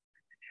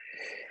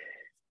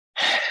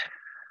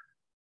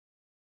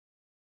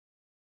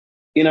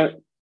 You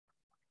know,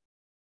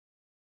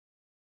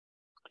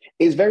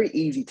 it's very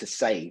easy to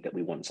say that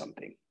we want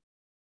something,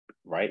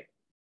 right?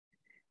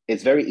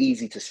 It's very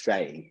easy to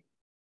say,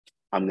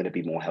 I'm going to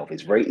be more healthy.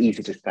 It's very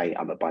easy to say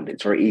I'm abundant.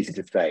 It's very easy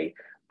to say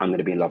I'm going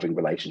to be in a loving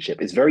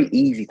relationship. It's very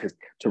easy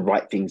to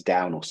write things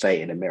down or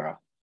say in a mirror.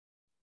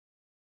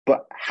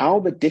 But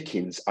how the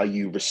dickens are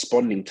you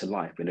responding to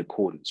life in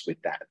accordance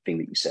with that thing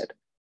that you said?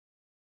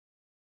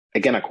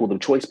 Again, I call them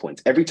choice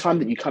points. Every time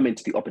that you come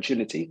into the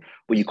opportunity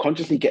where you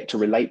consciously get to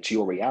relate to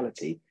your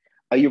reality,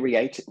 are you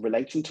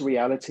relating to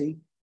reality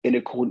in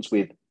accordance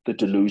with the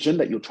delusion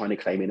that you're trying to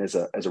claim in as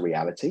a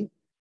reality?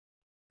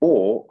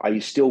 Or are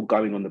you still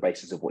going on the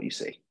basis of what you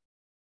see?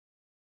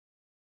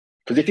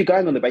 Because if you're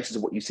going on the basis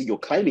of what you see, you're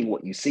claiming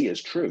what you see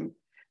as true.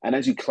 And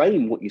as you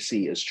claim what you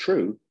see as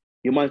true,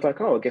 your mind's like,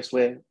 oh, I guess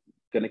we're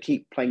going to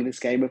keep playing this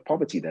game of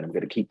poverty then. I'm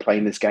going to keep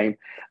playing this game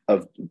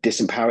of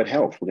disempowered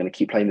health. We're going to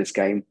keep playing this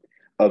game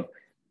of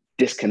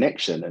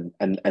disconnection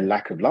and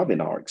lack of love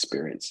in our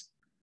experience.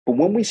 But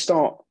when we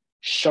start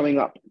showing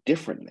up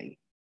differently,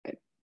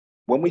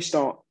 when we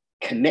start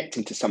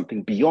connecting to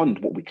something beyond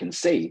what we can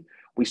see,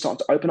 we start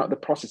to open up the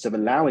process of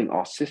allowing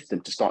our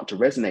system to start to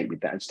resonate with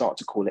that and start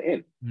to call it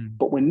in.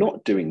 But we're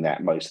not doing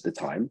that most of the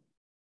time.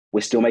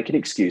 We're still making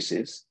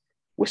excuses.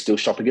 We're still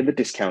shopping in the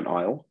discount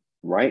aisle,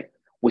 right?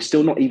 We're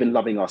still not even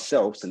loving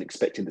ourselves and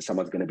expecting that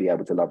someone's going to be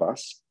able to love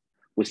us.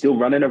 We're still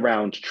running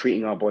around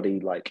treating our body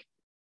like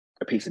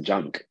a piece of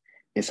junk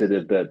instead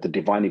of the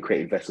divinely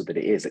created vessel that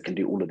it is that can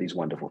do all of these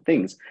wonderful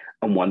things,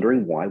 and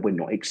wondering why we're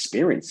not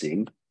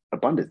experiencing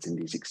abundance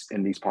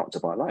in these parts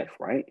of our life,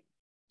 right?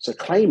 So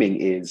claiming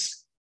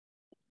is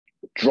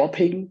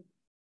dropping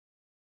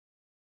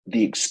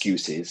the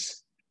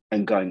excuses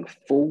and going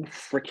full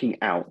freaking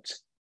out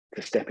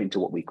to step into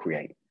what we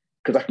create.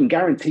 Because I can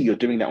guarantee you're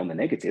doing that on the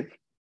negative.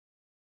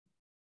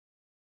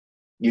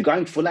 You're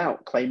going full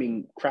out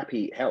claiming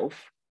crappy health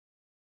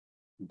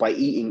by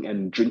eating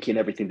and drinking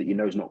everything that you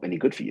know is not any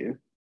good for you.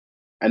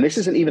 And this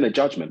isn't even a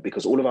judgment,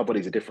 because all of our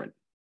bodies are different.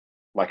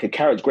 Like a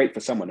carrot's great for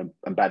someone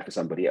and bad for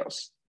somebody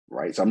else,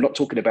 right? So I'm not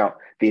talking about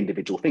the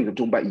individual things. I'm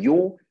talking about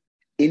your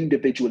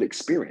individual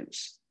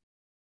experience.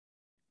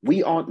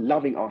 We aren't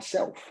loving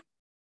ourselves.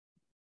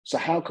 So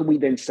how can we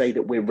then say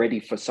that we're ready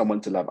for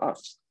someone to love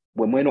us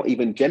when we're not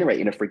even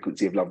generating a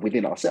frequency of love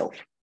within ourselves,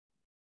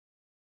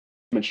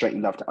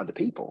 demonstrating love to other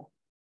people?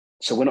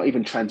 So we're not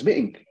even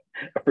transmitting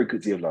a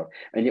frequency of love.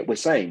 And yet we're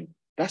saying,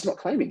 that's not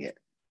claiming it.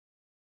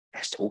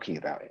 That's talking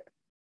about it.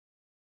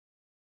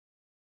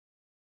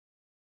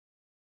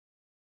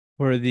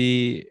 For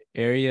the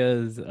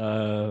areas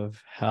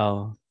of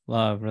health,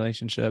 love,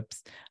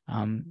 relationships,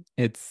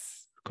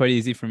 it's quite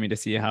easy for me to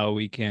see how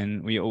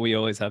we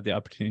always have the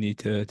opportunity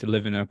to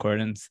live in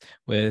accordance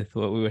with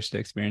what we wish to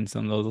experience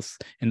in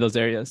those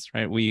areas,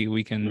 right?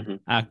 We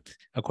can act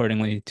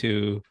accordingly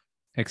to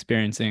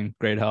experiencing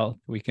great health.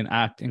 We can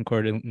act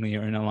accordingly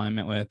or in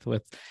alignment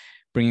with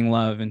bringing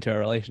love into our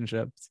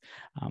relationships.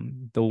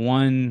 The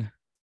one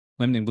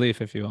limiting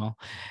belief, if you will,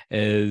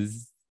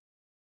 is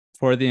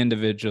for the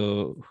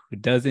individual who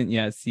doesn't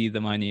yet see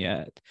the money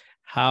yet.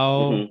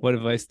 What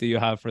advice do you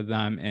have for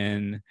them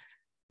in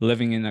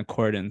living in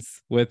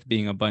accordance with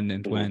being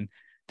abundant when,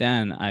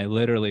 Dan, I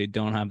literally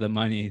don't have the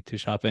money to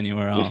shop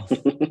anywhere else?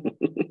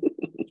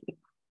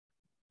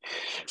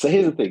 So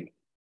here's the thing.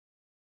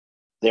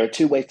 There are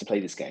two ways to play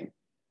this game,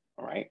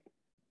 all right?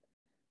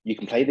 You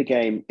can play the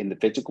game in the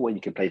physical and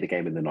you can play the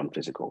game in the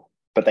non-physical,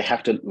 but they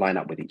have to line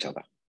up with each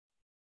other,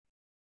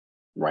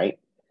 right?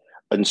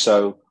 And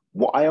so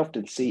what I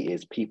often see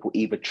is people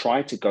either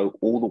try to go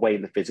all the way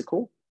in the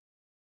physical,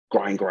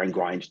 grind,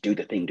 do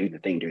the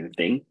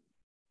thing,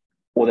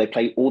 or they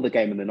play all the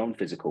game in the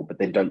non-physical, but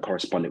then don't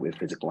correspond it with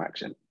physical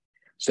action.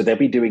 So they'll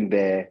be doing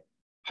their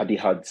huddy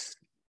huds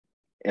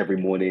every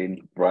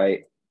morning,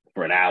 right?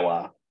 For an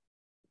hour.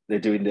 They're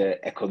doing their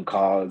Econ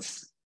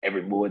cars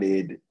every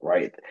morning,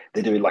 right?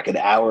 They're doing like an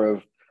hour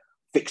of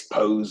fixed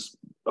pose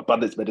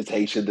abundance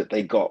meditation that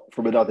they got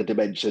from another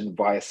dimension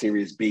via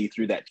Sirius B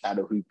through that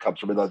channel who comes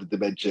from another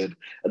dimension.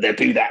 And they'll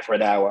do that for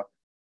an hour.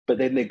 But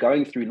then they're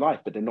going through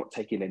life, but they're not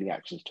taking any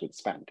actions to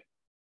expand.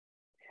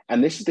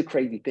 And this is the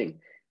crazy thing.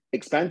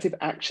 Expansive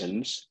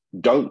actions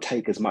don't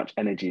take as much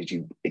energy as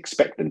you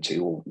expect them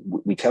to, or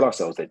we tell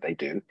ourselves that they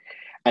do.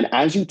 And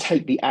as you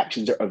take the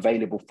actions that are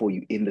available for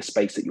you in the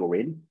space that you're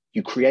in,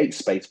 you create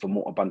space for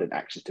more abundant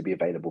actions to be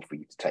available for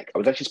you to take. I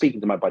was actually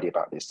speaking to my buddy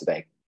about this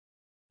today.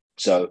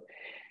 So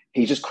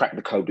he just cracked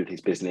the code with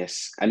his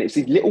business. And it's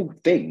these little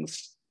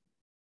things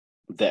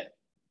that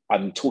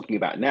I'm talking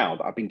about now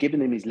that I've been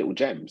giving him these little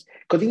gems,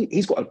 because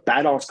he's got a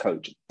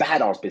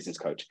badass business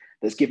coach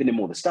that's giving him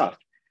all the stuff.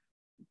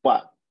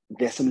 But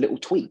there's some little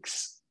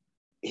tweaks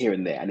here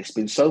and there. And it's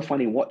been so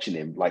funny watching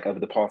him, like over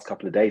the past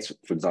couple of days,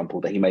 for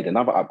example, that he made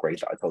another upgrade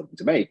that I told him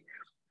to make.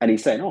 And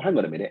he's saying, oh, hang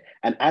on a minute.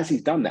 And as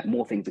he's done that,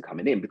 more things are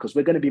coming in because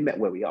we're going to be met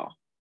where we are.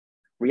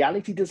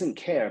 Reality doesn't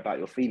care about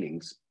your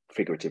feelings,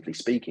 figuratively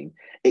speaking.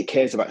 It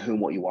cares about who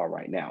and what you are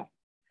right now.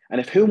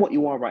 And if who and what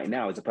you are right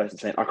now is a person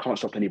saying, I can't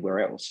shop anywhere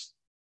else,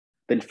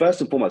 then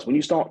first and foremost, when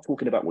you start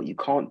talking about what you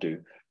can't do,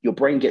 your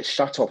brain gets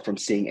shut off from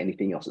seeing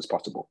anything else as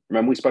possible.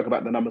 Remember we spoke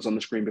about the numbers on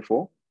the screen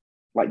before?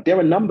 Like there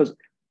are numbers.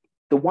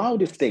 The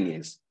wildest thing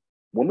is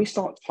when we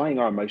start tying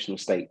our emotional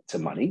state to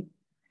money,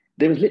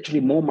 there is literally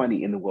more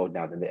money in the world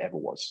now than there ever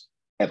was,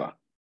 ever.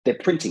 They're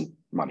printing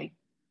money,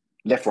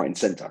 left, right, and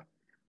center.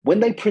 When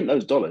they print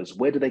those dollars,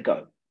 where do they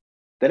go?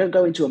 They don't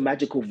go into a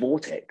magical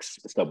vortex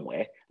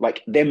somewhere.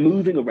 Like they're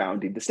moving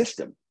around in the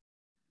system.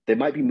 They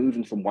might be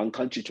moving from one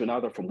country to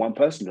another, from one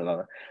person to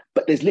another,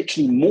 but there's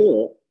literally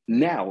more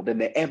now than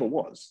there ever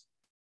was.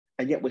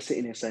 And yet we're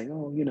sitting here saying,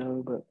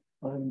 oh, but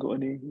I haven't got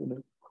any,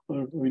 I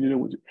don't really know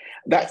what to do.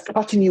 That's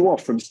cutting you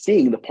off from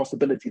seeing the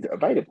possibilities that are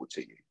available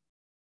to you.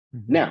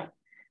 Mm-hmm. Now,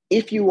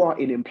 if you are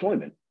in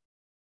employment,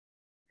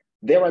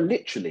 there are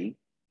literally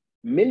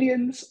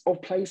millions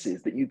of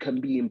places that you can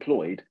be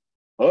employed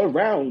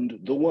around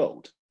the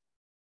world.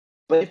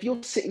 But if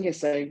you're sitting here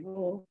saying,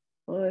 oh,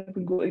 I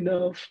haven't got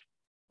enough,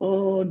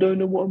 oh, I don't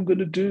know what I'm going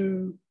to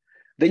do,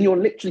 then you're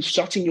literally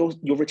shutting your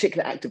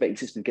reticular activating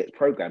system gets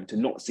programmed to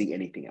not see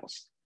anything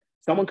else.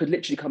 Someone could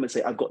literally come and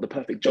say, I've got the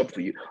perfect job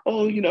for you.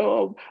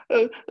 Oh,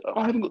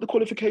 I haven't got the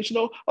qualification.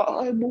 Oh,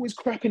 I'm always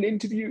crap in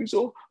interviews.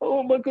 Or,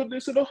 oh my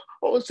goodness. And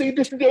see,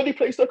 this is the only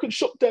place I can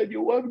shop,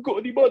 Daniel. I haven't got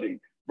any money.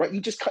 Right?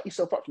 You just cut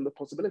yourself up from the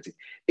possibility.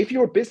 If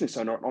you're a business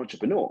owner or an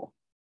entrepreneur,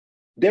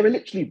 there are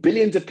literally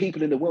billions of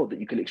people in the world that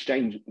you can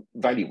exchange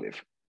value with.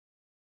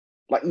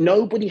 Like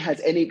nobody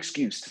has any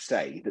excuse to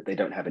say that they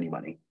don't have any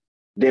money.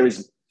 There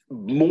is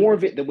more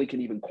of it than we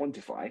can even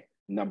quantify,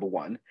 number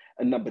one.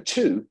 And number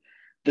two,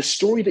 the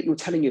story that you're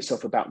telling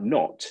yourself about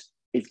not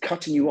is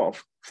cutting you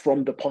off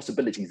from the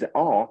possibilities that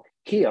are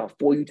here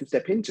for you to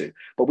step into.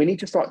 But we need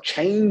to start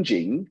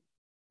changing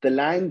the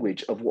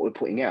language of what we're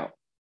putting out.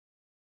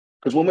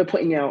 Because when we're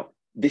putting out,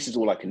 this is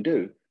all I can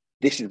do,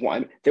 this is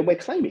what then we're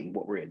claiming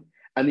what we're in.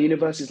 And the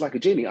universe is like a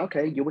genie.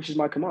 Okay, your wish is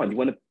my command. You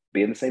want to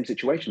be in the same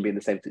situation, be in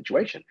the same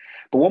situation.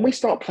 But when we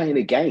start playing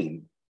a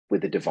game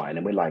with the divine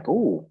and we're like,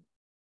 oh,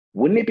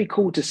 wouldn't it be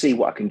cool to see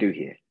what I can do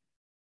here?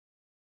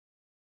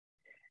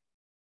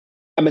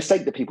 A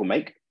mistake that people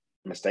make,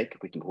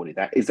 if we can call it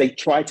that, is they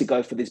try to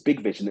go for this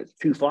big vision that's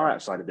too far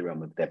outside of the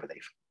realm of their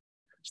belief.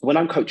 So when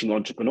I'm coaching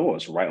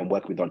entrepreneurs, right, I'm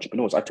working with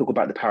entrepreneurs, I talk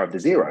about the power of the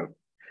zero.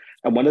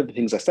 And one of the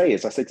things I say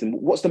to them,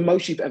 what's the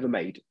most you've ever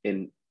made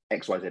in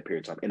XYZ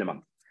period of time, in a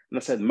month? And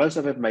I said, the most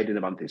I've ever made in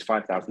a month is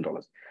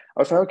 $5,000.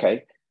 I said,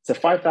 okay, so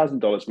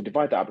 $5,000, we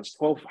divide that up as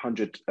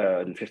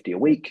 $1,250 a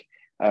week,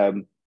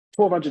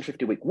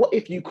 $1,250 a week. What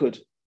if you could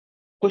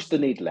push the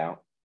needle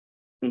out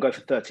and go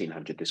for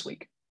 $1,300 this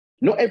week?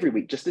 Not every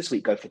week, just this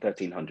week, go for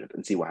 $1,300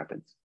 and see what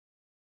happens.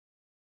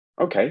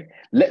 Okay,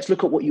 let's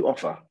look at what you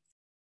offer.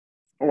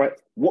 All right,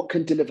 what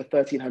can deliver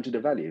 $1,300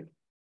 of value?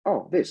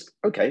 Oh, this.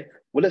 Okay,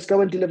 well, let's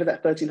go and deliver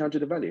that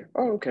 $1,300 of value.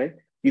 Oh, okay.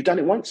 You've done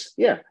it once?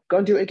 Yeah, go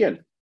and do it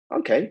again.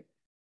 Okay.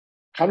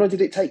 How long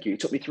did it take you? It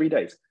took me 3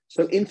 days.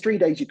 So in 3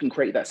 days, you can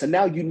create that. So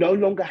now you no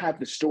longer have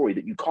the story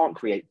that you can't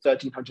create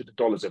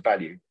 $1,300 of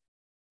value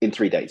in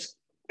 3 days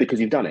because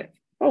you've done it.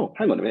 Oh,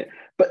 hang on a minute.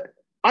 But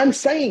I'm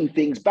saying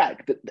things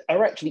back that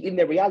are actually in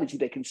their reality,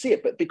 they can see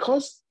it. But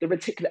because the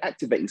reticular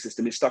activating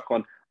system is stuck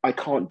on, I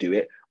can't do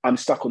it, I'm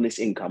stuck on this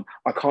income,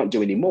 I can't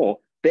do any more,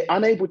 they're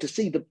unable to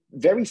see the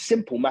very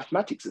simple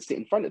mathematics that sit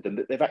in front of them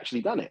that they've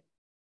actually done it.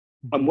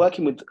 Mm-hmm. I'm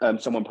working with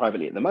someone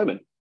privately at the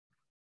moment,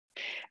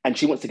 and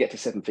she wants to get to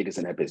 7 figures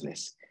in her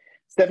business.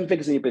 7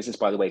 figures in your business,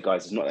 by the way,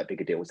 guys, is not that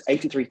big a deal. It's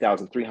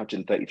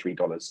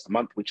 $83,333 a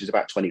month, which is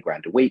about 20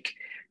 grand a week.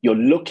 You're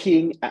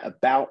looking at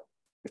about,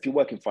 if you're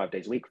working 5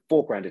 days a week,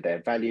 4 grand a day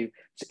of value.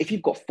 So if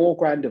you've got 4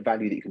 grand of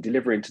value that you can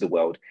deliver into the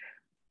world,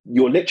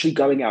 you're literally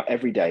going out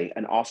every day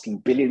and asking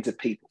billions of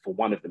people for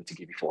one of them to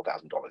give you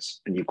 $4,000,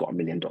 and you've got $1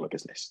 million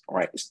business. All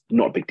right, it's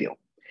not a big deal.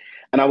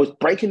 And I was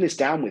breaking this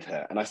down with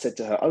her, and I said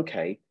to her,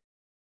 okay,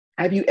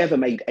 have you ever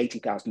made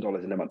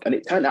 $80,000 in a month? And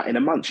it turned out in a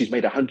month, she's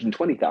made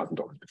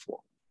 $120,000 before.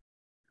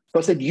 So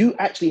I said, you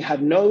actually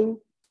have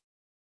no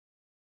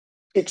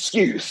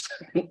excuse,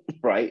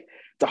 right,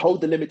 to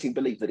hold the limiting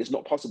belief that it's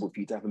not possible for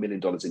you to have $1 million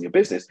in your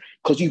business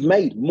because you've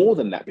made more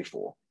than that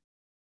before.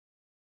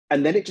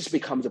 And then it just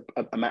becomes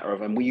a matter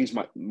of, and we use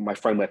my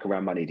framework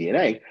around Money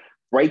DNA,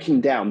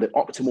 breaking down the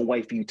optimal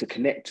way for you to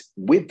connect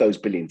with those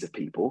billions of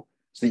people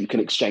so that you can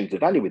exchange the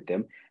value with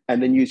them,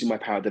 and then using my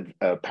power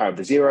of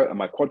the zero and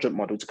my quadrant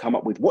model to come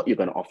up with what you're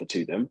going to offer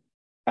to them.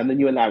 And then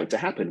you allow it to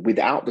happen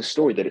without the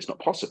story that it's not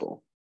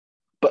possible.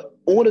 But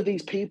all of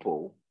these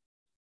people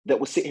that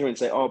will sit here and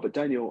say, oh, but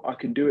Daniel, I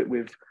can do it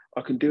with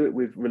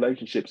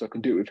relationships, I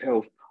can do it with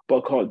health,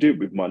 but I can't do it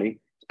with money.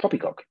 It's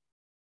poppycock.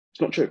 It's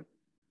not true.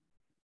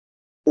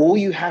 All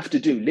you have to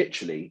do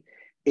literally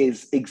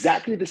is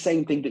exactly the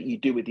same thing that you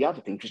do with the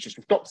other things, which is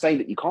to stop saying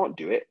that you can't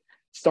do it,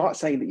 start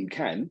saying that you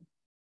can,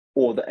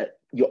 or that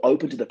you're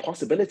open to the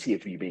possibility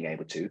of you being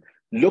able to,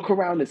 look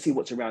around and see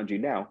what's around you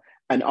now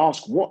and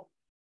ask, what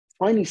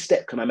tiny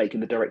step can I make in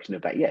the direction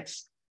of that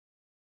yes?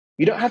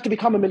 You don't have to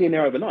become a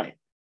millionaire overnight.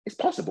 It's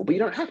possible, but you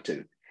don't have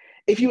to.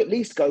 If you at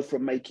least go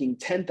from making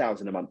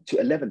 10,000 a month to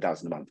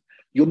 11,000 a month,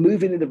 you're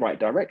moving in the right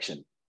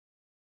direction.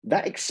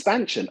 That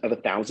expansion of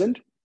 1,000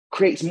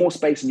 creates more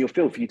space in your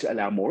field for you to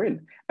allow more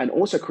in, and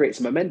also creates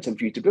momentum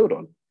for you to build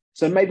on.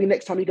 So maybe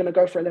next time you're going to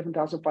go for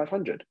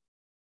 11,500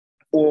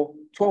 or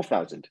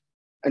 12,000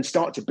 and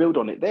start to build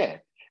on it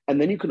there. And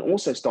then you can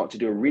also start to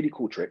do a really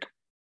cool trick,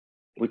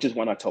 which is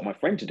one I told my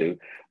friend to do,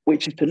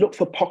 which is to look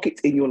for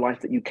pockets in your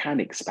life that you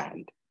can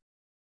expand.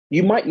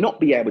 You might not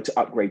be able to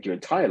upgrade your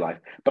entire life,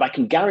 but I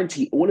can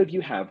guarantee all of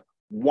you have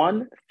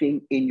one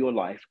thing in your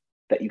life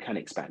that you can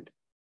expand.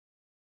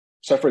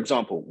 So for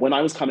example, when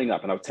I was coming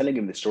up, and I was telling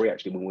him this story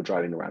actually when we were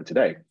driving around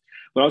today,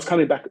 when I was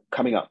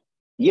coming up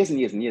years and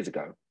years and years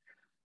ago,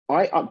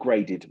 I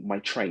upgraded my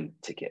train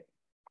ticket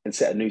and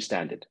set a new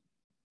standard.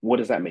 What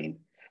does that mean?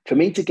 For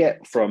me to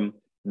get from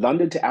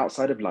London to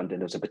outside of London,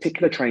 there was a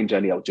particular train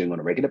journey I was doing on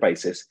a regular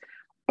basis.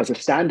 As a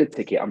standard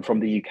ticket, I'm from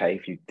the UK,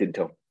 if you didn't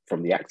tell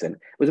from the accent,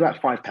 it was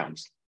about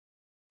 £5.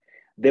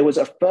 There was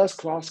a first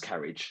class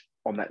carriage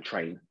on that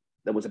train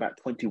that was about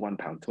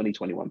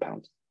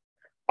 £21.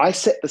 I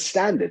set the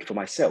standard for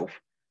myself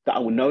that I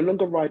will no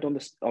longer ride on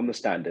the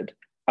standard.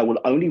 I will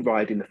only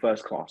ride in the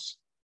first class.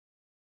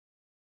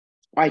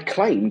 I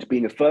claimed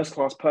being a first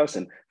class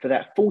person for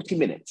that 40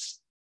 minutes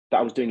that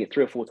I was doing it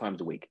 3 or 4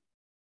 times a week.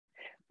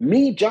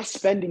 Me just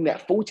spending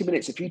that 40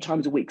 minutes a few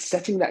times a week,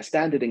 setting that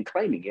standard and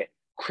claiming it,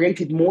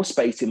 created more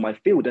space in my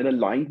field and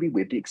aligned me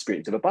with the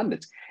experience of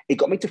abundance. It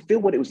got me to feel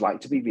what it was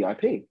like to be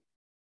VIP.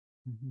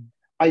 Mm-hmm.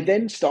 I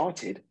then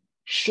started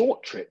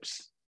short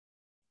trips,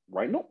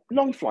 right? Not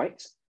long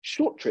flights,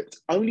 short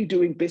trips, only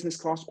doing business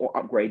class or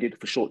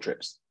upgraded for short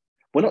trips.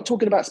 We're not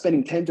talking about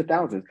spending tens of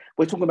thousands.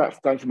 We're talking about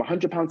going from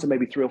 £100 to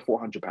maybe £300 or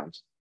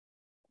 £400,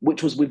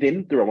 which was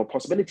within the realm of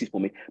possibilities for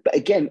me. But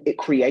again, it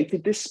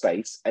created this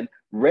space and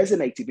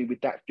resonated me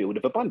with that field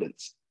of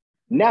abundance.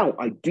 Now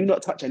I do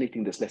not touch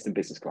anything that's less than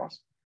business class.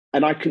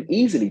 And I can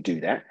easily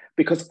do that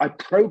because I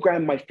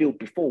programmed my field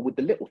before with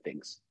the little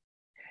things.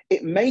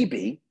 It may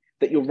be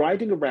that you're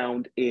riding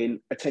around in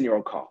a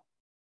 10-year-old car.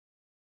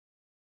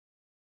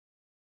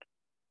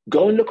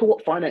 Go and look at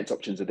what finance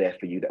options are there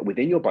for you that are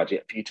within your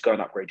budget for you to go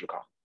and upgrade your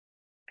car.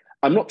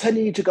 I'm not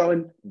telling you to go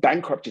and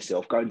bankrupt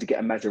yourself, going to get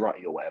a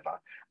Maserati or whatever.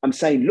 I'm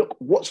saying, look,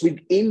 what's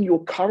within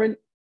your current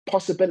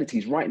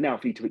possibilities right now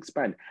for you to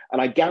expand.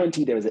 And I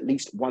guarantee there is at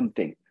least one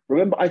thing.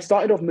 Remember, I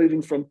started off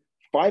moving from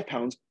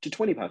 £5 to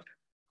 £20,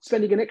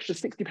 spending an extra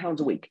 £60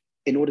 a week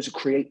in order to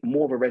create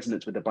more of a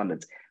resonance with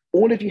abundance.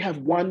 All of you have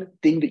one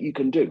thing that you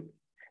can do.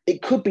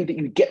 It could be that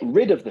you get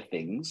rid of the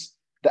things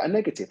that are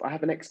negative. I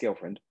have an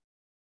ex-girlfriend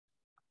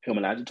who I'm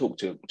allowed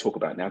to talk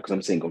about now because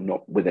I'm single,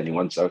 not with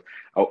anyone. So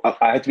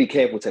I had to be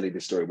careful telling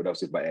this story when I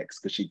was with my ex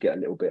because she'd get a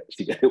little bit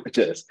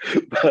jealous.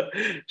 But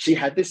she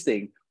had this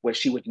thing where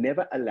she would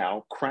never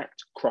allow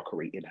cracked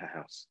crockery in her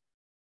house.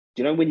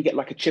 Do you know when you get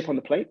like a chip on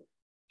the plate?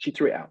 She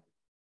threw it out.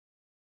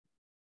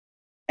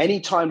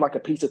 Anytime like a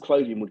piece of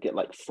clothing would get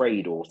like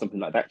frayed or something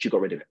like that, she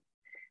got rid of it.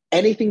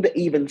 Anything that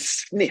even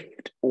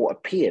sniffed or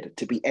appeared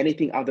to be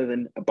anything other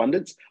than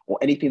abundance or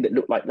anything that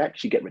looked like that,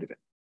 she'd get rid of it.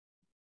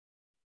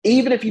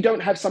 Even if you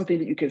don't have something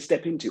that you can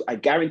step into, I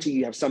guarantee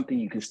you have something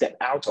you can step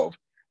out of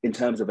in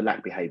terms of a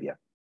lack behavior.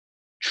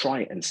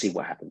 Try it and see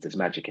what happens. There's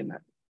magic in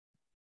that.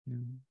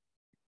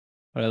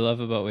 What I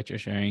love about what you're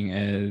sharing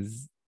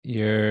is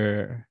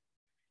you're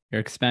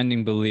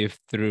expanding belief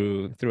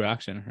through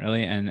action,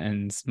 really,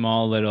 and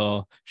small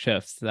little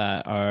shifts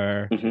that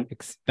are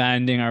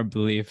expanding our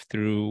belief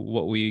through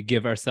what we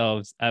give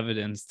ourselves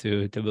evidence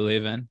to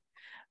believe in.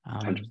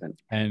 100%.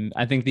 And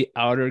I think the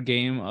outer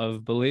game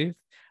of belief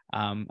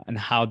and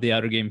how the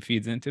outer game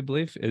feeds into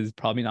belief is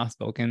probably not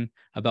spoken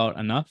about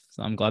enough.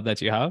 So I'm glad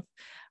that you have.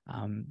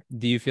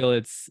 Do you feel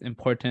it's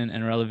important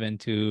and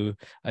relevant to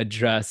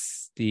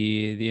address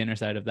the inner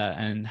side of that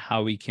and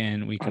how we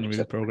can 100%.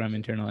 Reprogram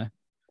internally?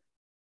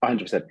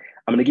 100%. I'm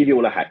going to give you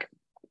all a hack.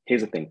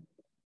 Here's the thing.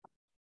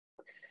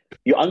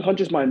 Your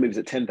unconscious mind moves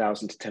at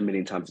 10,000 to 10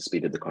 million times the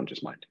speed of the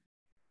conscious mind.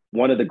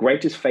 One of the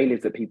greatest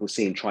failures that people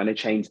see in trying to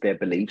change their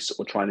beliefs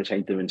or trying to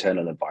change their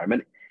internal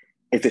environment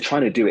is they're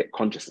trying to do it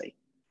consciously.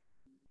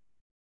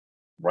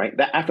 Right?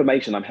 That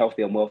affirmation, I'm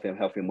healthy, I'm wealthy, I'm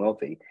healthy, I'm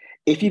wealthy.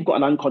 If you've got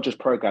an unconscious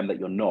program that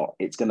you're not,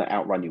 it's going to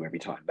outrun you every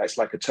time. That's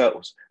like a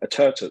turtle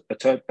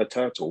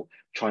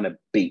trying to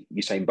beat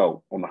Usain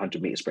Bolt on the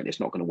 100-meter sprint. It's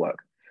not going to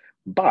work.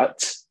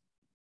 But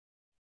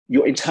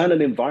your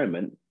internal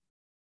environment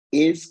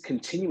is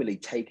continually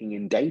taking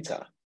in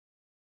data,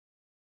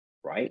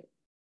 right?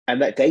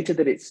 And that data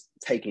that it's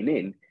taking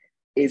in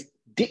is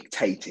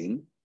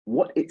dictating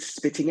what it's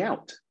spitting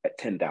out at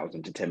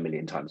 10,000 to 10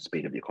 million times the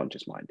speed of your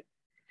conscious mind.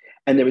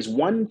 And there is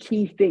one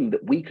key thing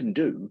that we can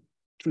do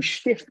to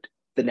shift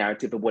the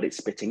narrative of what it's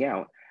spitting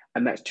out,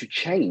 and that's to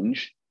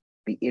change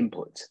the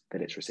input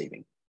that it's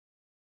receiving.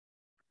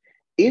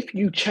 If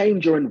you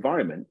change your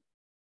environment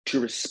to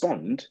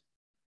respond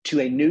to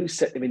a new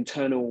set of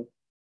internal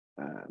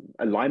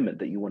alignment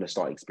that you want to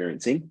start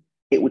experiencing,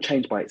 it will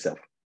change by itself.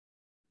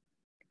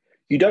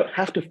 You don't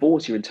have to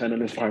force your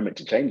internal environment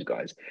to change,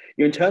 guys.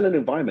 Your internal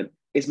environment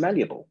is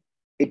malleable.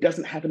 It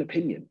doesn't have an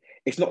opinion.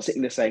 It's not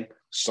sitting there saying,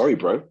 sorry,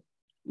 bro,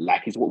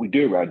 lack is what we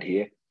do around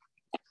here.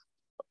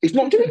 It's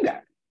not doing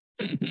that.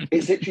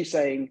 It's literally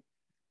saying,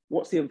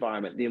 what's the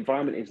environment? The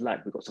environment is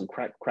lack. We've got some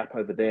crap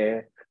over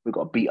there. We've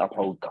got a beat up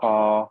old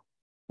car.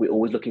 We're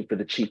always looking for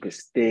the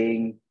cheapest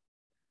thing.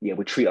 Yeah,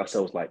 we treat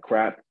ourselves like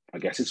crap. I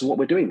guess this is what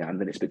we're doing now. And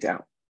then it spits it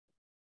out.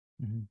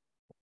 Mm-hmm.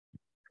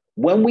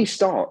 When we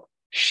start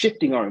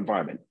shifting our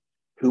environment,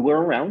 who we're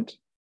around,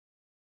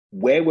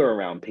 where we're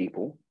around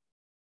people,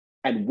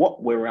 and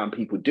what we're around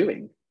people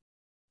doing,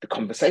 the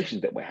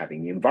conversations that we're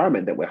having, the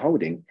environment that we're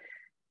holding,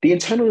 the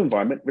internal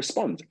environment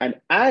responds. And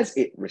as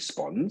it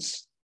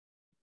responds,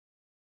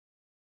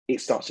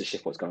 it starts to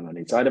shift what's going on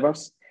inside of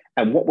us.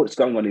 And what's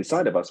going on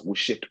inside of us will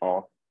shift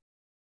our,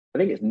 I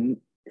think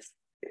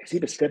it's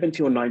either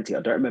 70 or 90,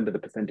 I don't remember the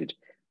percentage.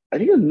 I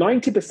think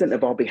 90%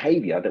 of our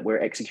behavior that we're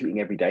executing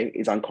every day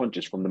is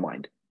unconscious from the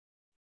mind.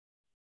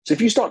 So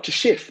if you start to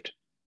shift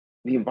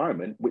the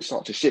environment, which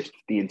starts to shift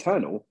the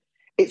internal,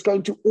 it's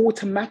going to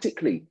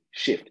automatically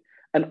shift.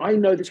 And I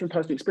know this from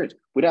personal experience.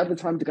 We don't have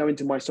the time to go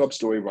into my sob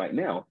story right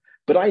now,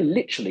 but I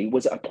literally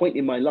was at a point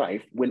in my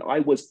life when I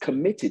was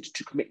committed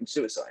to committing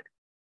suicide.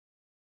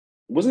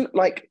 It wasn't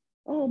like,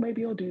 oh,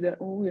 maybe I'll do that.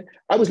 Oh, yeah.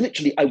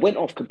 I went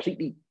off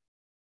completely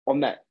on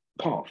that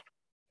path.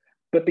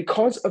 But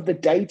because of the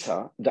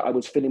data that I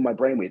was filling my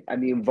brain with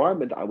and the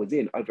environment that I was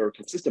in over a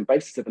consistent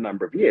basis of a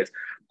number of years,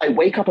 I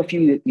wake up a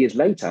few years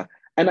later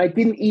and I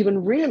didn't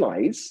even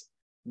realize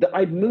that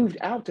I'd moved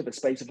out of a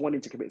space of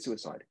wanting to commit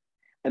suicide.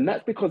 And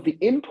that's because the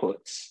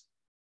inputs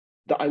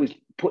that I was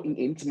putting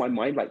into my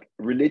mind, like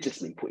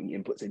religiously putting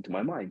inputs into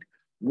my mind,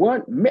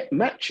 weren't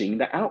matching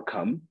the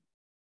outcome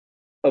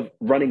of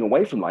running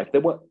away from life. They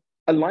were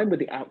aligned with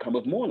the outcome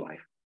of more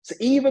life. So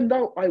even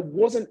though I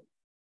wasn't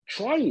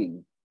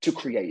trying to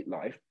create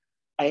life,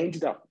 I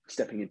ended up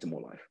stepping into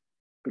more life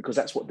because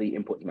that's what the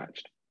inputs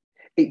matched.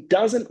 It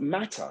doesn't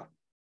matter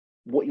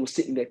what you're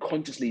sitting there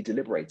consciously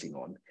deliberating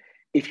on.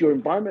 If your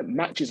environment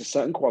matches a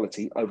certain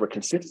quality over a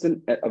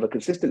consistent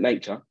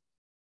nature,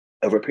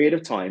 over a period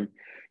of time,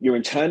 your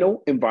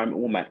internal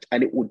environment will match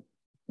and it will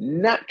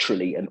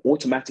naturally and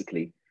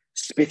automatically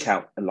spit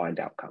out aligned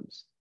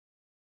outcomes.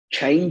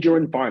 Change your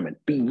environment,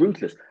 be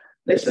ruthless.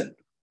 Listen,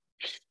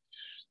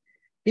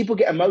 people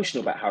get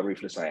emotional about how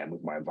ruthless I am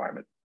with my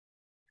environment.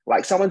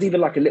 Like someone's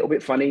even like a little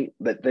bit funny,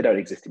 that they don't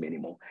exist to me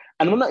anymore.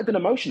 And I'm not even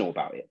emotional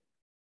about it.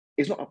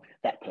 It's not, oh,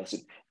 that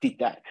person did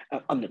that.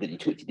 I'm not going to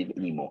talk to them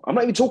anymore. I'm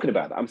not even talking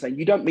about that. I'm saying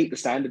you don't meet the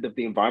standard of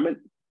the environment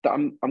that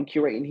I'm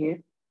curating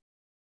here.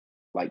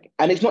 Like,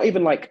 and it's not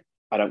even like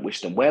I don't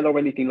wish them well or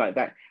anything like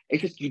that.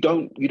 It's just you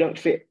don't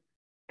fit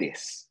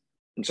this.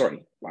 I'm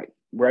sorry. Like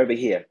we're over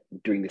here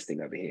doing this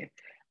thing over here.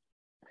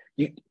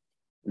 You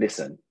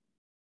listen.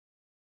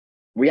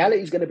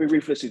 Reality is going to be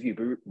ruthless with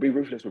you. Be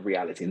ruthless with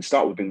reality, and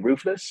start with being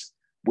ruthless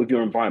with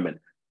your environment.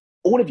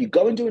 All of you,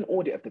 go and do an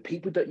audit of the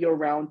people that you're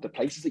around, the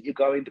places that you're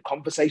going, the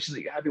conversations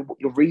that you're having, what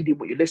you're reading,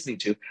 what you're listening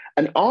to,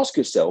 and ask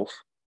yourself,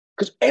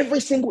 because every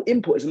single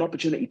input is an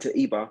opportunity to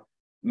either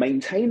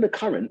maintain the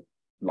current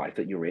life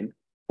that you're in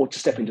or to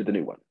step into the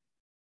new one.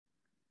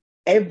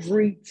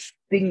 Every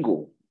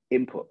single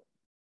input.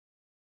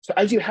 So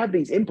as you have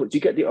these inputs,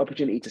 you get the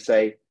opportunity to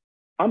say,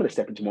 I'm going to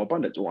step into more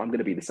abundance, or I'm going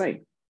to be the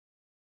same.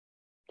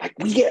 Like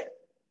we get,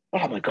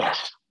 oh my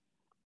gosh,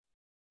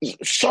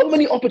 so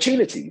many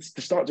opportunities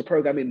to start to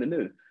program in the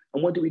new.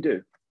 And what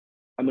do?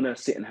 I'm going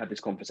to sit and have this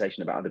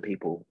conversation about other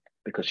people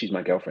because she's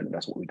my girlfriend and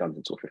that's what we've done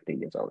since we're 15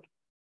 years old.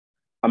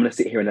 I'm going to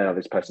sit here and allow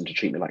this person to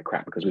treat me like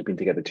crap because we've been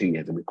together 2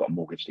 years and we've got a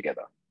mortgage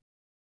together.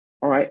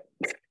 All right,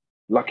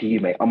 lucky you,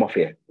 mate. I'm off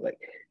here. Like,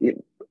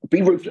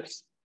 be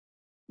ruthless.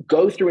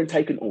 Go through and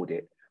take an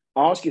audit.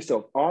 Ask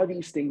yourself, are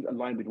these things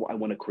aligned with what I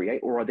want to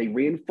create, or are they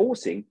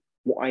reinforcing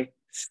what I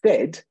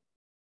said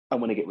I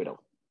want to get rid of?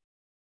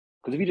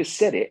 Because if you just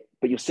said it,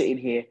 but you're sitting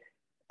here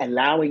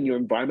allowing your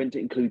environment to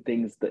include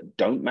things that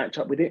don't match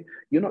up with it,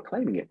 you're not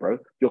claiming it, bro.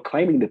 You're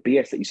claiming the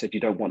BS that you said you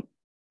don't want.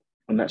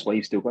 And that's why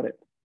you still got it.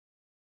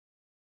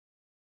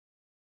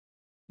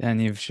 And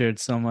you've shared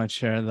so much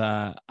here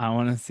that I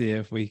want to see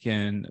if we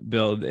can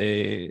build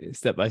a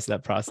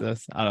step-by-step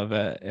process out of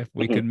it. If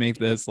we could make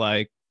this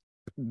like,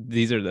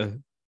 these are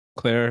the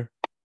clear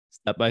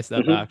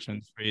step-by-step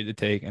actions for you to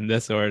take in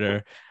this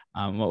order,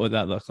 what would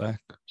that look like?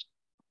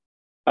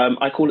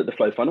 I call it the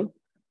flow funnel.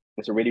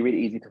 It's a really,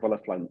 really easy to follow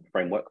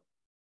framework.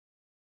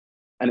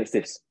 And it's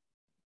this.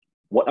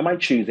 What am I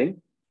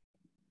choosing?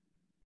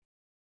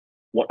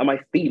 What am I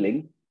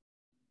feeling?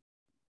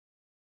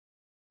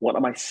 What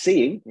am I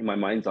seeing in my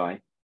mind's eye?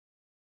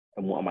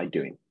 And what am I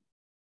doing?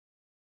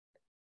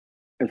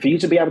 And for you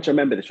to be able to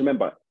remember this,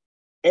 remember,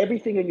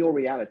 everything in your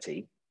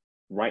reality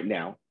right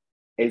now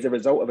is a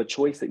result of a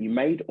choice that you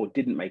made or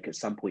didn't make at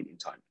some point in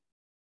time.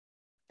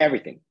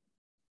 Everything.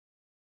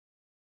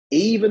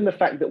 Even the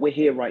fact that we're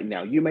here right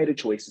now, you made a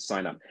choice to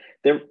sign up.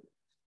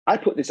 I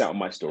put this out on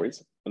my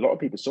stories. A lot of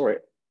people saw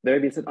it. They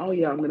maybe said, oh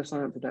yeah, I'm going to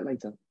sign up for that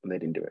later. And they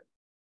didn't do it.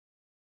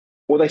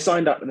 Or they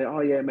signed up and they,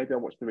 oh yeah, maybe I'll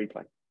watch the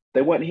replay.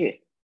 They weren't here.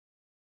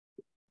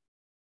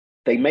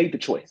 They made the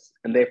choice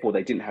and therefore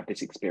they didn't have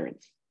this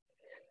experience.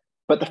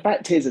 But the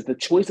fact is the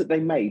choice that they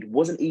made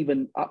wasn't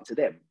even up to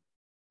them.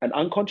 An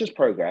unconscious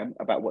program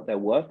about what they're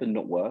worth and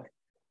not worth,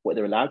 what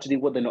they're allowed to do,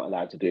 what they're not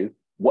allowed to do,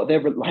 what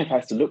their life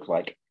has to look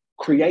like,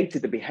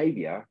 created the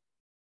behavior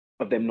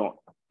of them not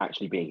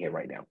actually being here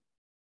right now,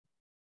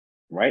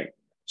 right?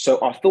 So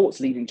our thoughts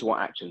leading to our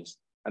actions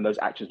and those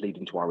actions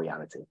leading to our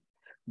reality.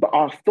 But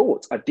our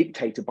thoughts are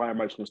dictated by our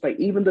emotional state.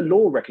 Even the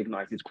law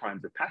recognizes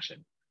crimes of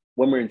passion.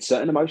 When we're in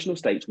certain emotional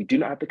states, we do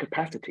not have the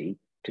capacity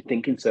to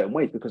think in certain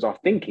ways because our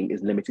thinking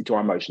is limited to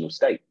our emotional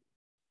state.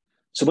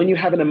 So when you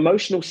have an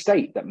emotional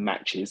state that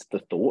matches the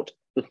thought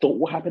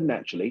will happen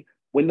naturally.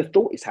 When the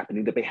thought is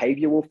happening, the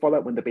behavior will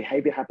follow. When the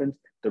behavior happens,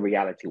 the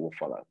reality will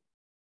follow.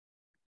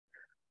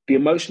 The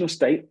emotional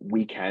state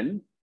we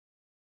can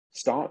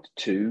start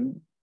to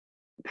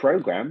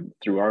program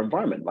through our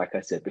environment, like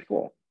I said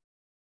before.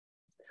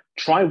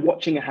 Try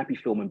watching a happy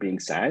film and being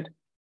sad,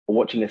 or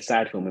watching a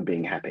sad film and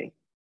being happy.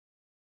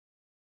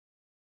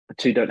 The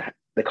two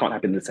they can't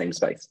happen in the same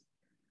space,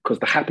 because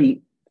the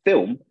happy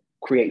film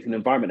creates an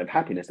environment of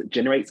happiness that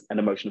generates an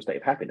emotional state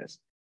of happiness,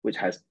 which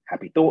has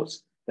happy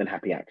thoughts, then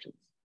happy actions.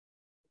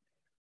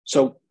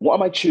 So what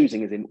am I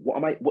choosing is in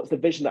what's the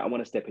vision that I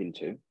want to step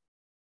into?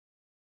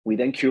 We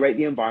then curate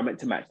the environment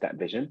to match that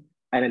vision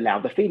and allow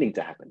the feeling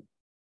to happen.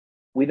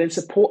 We then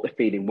support the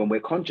feeling when we're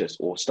conscious,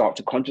 or start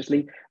to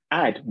consciously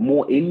add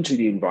more into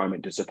the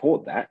environment to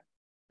support that.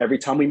 Every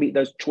time we meet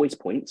those choice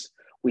points,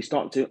 we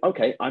start to,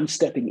 okay, I'm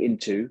stepping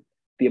into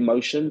the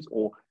emotions,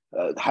 or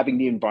having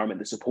the environment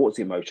that supports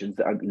the emotions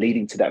that are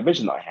leading to that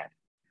vision that I had.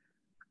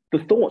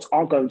 The thoughts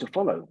are going to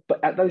follow,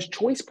 but at those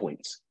choice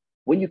points,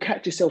 when you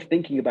catch yourself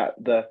thinking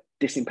about the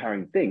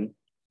disempowering thing,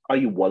 are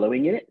you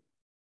wallowing in it?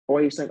 Or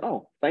are you saying,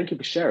 oh, thank you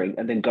for sharing,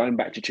 and then going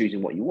back to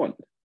choosing what you want?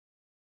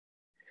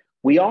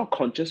 We are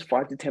conscious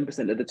 5 to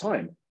 10% of the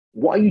time.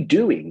 What are you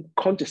doing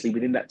consciously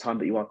within that time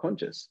that you are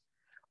conscious?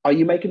 Are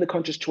you making the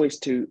conscious choice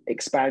to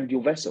expand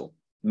your vessel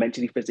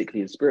mentally,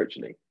 physically, and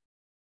spiritually?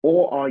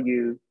 Or are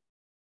you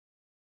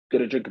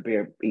going to drink a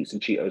beer, eat some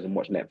Cheetos, and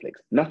watch Netflix?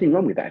 Nothing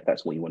wrong with that if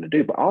that's what you want to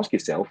do. But ask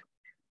yourself,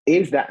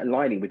 is that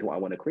aligning with what I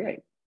want to create?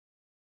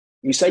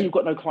 You say you've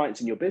got no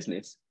clients in your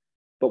business,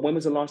 but when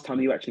was the last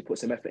time you actually put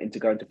some effort into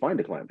going to find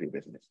a client for your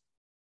business?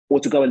 Or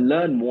to go and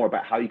learn more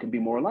about how you can be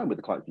more aligned with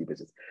the client for your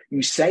business?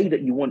 You say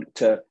that you want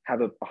to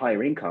have a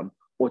higher income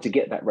or to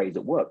get that raise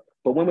at work,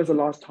 but when was the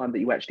last time that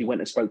you actually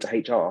went and spoke to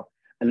HR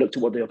and looked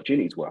at what the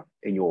opportunities were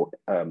in your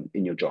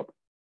job?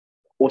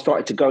 Or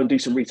started to go and do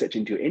some research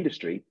into your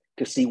industry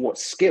to see what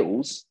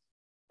skills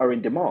are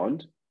in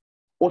demand,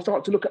 or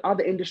start to look at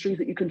other industries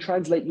that you can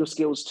translate your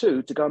skills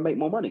to go and make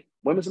more money?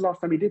 When was the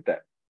last time you did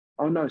that?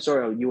 Oh no,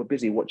 sorry, you were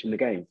busy watching the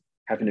game,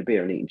 having a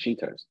beer and eating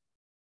Cheetos,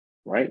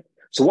 right?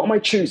 So what am I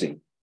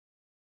choosing?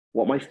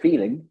 What am I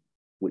feeling,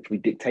 which we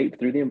dictate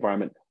through the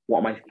environment? What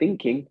am I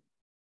thinking,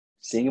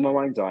 seeing in my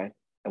mind's eye,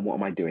 and what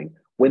am I doing?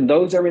 When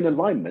those are in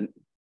alignment,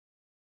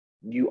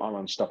 you are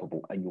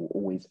unstoppable and you'll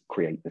always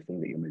create the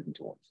thing that you're moving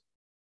towards.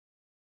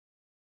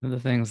 One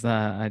of the things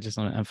that I just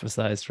want to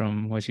emphasize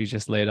from what you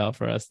just laid out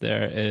for us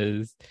there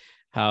is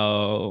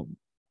how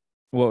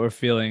what we're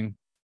feeling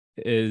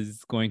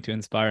is going to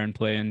inspire and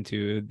play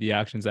into the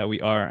actions that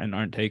we are and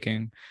aren't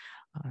taking.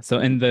 So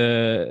in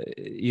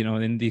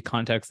the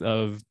context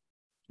of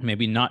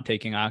maybe not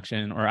taking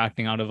action or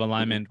acting out of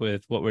alignment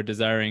with what we're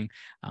desiring,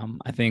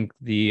 I think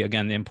the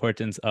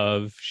importance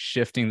of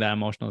shifting that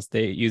emotional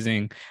state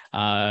using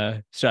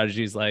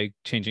strategies like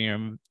changing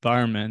your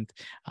environment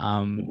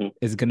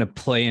is going to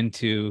play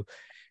into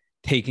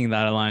taking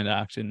that aligned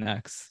action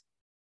next.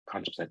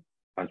 100%.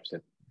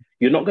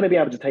 You're not going to be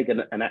able to take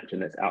an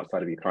action that's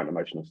outside of your current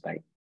emotional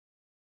state.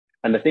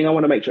 And the thing I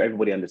want to make sure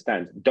everybody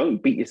understands,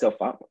 don't beat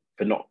yourself up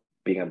for not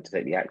being able to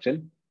take the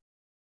action.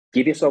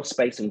 Give yourself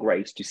space and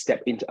grace to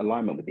step into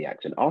alignment with the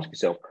action. Ask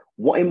yourself,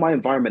 what in my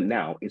environment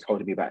now is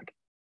holding me back?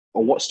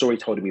 Or what story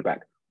is holding me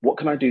back? What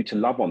can I do to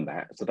love on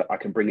that so that I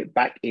can bring it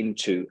back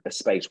into a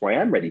space where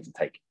I am ready to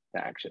take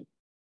that action?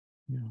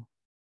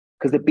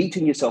 Because the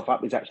beating yourself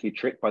up is actually a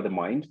trick by the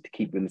mind to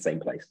keep you in the same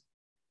place.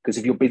 Because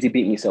if you're busy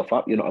beating yourself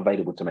up, you're not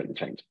available to make the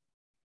change.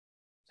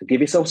 So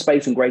give yourself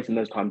space and grace in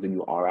those times when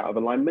you are out of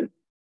alignment,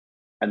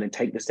 and then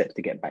take the steps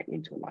to get back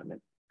into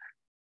alignment.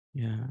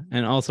 Yeah.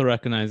 And also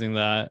recognizing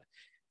that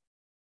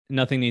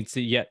nothing needs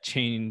to yet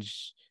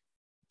change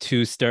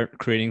to start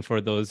creating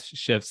for those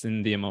shifts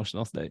in the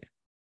emotional state.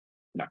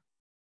 No.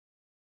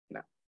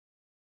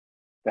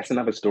 That's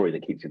another story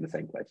that keeps you in the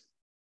same place.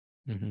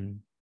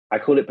 I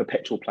call it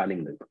perpetual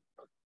planning loop.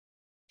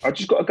 I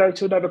just got to go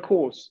to another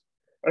course.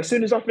 As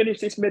soon as I finish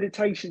this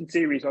meditation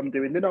series I'm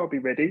doing, then I'll be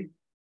ready.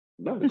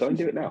 No, go and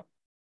do it now.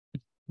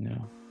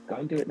 No. Go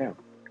and do it now.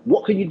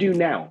 What can you do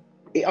now?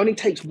 It only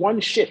takes one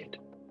shift.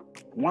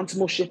 One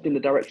small shift in the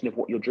direction of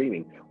what you're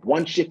dreaming,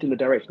 one shift in the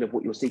direction of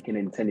what you're seeking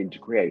and intending to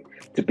create,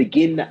 to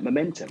begin that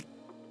momentum.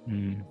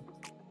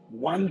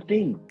 One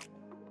thing.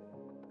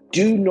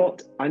 Do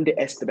not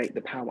underestimate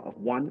the power of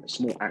one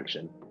small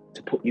action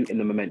to put you in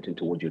the momentum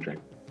towards your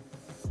dream.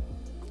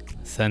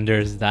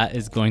 Senders, that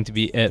is going to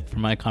be it for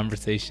my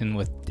conversation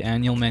with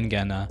Daniel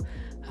Mangena.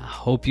 I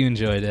hope you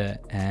enjoyed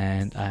it,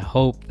 and I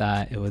hope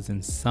that it was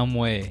in some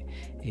way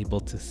able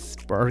to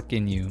spark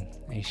in you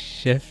a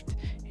shift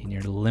in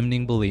your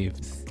limiting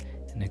beliefs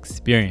and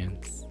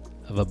experience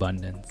of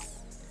abundance,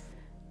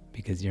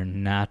 because your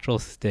natural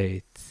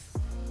state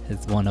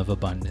is one of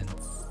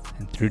abundance.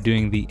 And through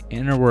doing the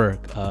inner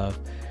work of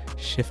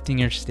shifting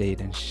your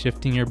state and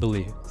shifting your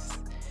beliefs,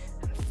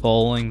 and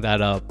following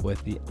that up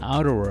with the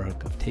outer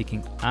work of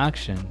taking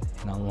action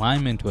in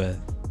alignment with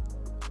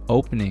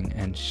opening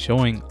and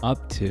showing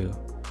up to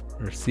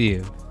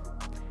receive,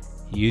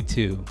 you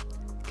too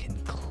can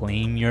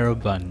claim your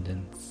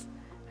abundance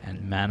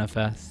and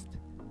manifest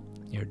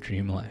your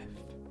dream life.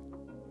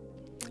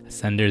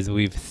 Ascenders,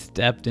 we've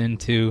stepped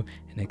into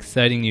an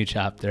exciting new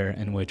chapter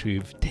in which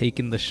we've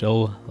taken the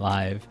show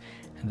live.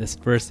 And this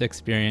first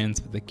experience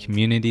with the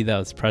community that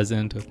was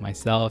present with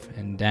myself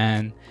and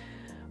Dan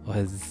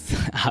was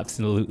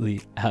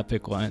absolutely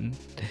epic one.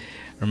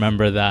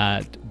 Remember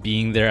that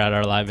being there at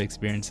our live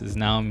experiences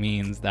now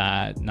means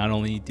that not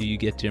only do you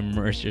get to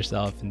immerse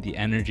yourself in the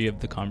energy of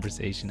the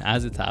conversation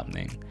as it's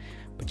happening,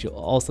 but you'll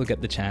also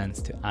get the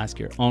chance to ask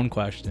your own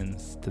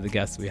questions to the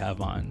guests we have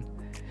on.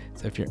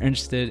 So if you're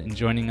interested in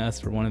joining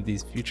us for one of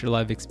these future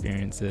live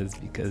experiences,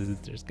 because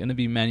there's going to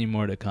be many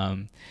more to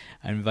come,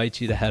 I invite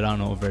you to head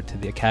on over to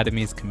the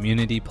Academy's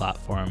community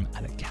platform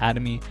at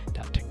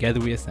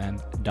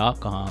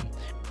academy.togetherweascend.com,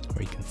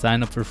 where you can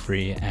sign up for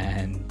free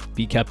and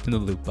be kept in the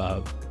loop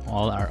of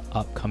all our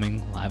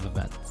upcoming live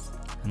events.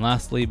 And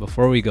lastly,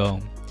 before we go,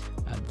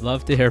 I'd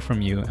love to hear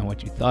from you and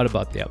what you thought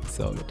about the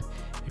episode.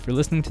 If you're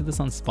listening to this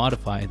on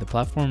Spotify, the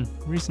platform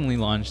recently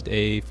launched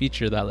a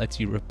feature that lets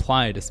you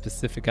reply to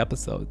specific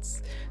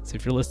episodes. So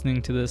if you're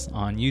listening to this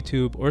on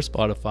YouTube or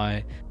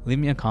Spotify, leave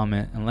me a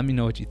comment and let me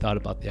know what you thought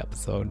about the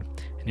episode.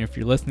 And if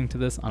you're listening to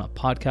this on a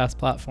podcast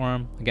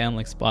platform, again,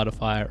 like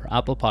Spotify or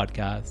Apple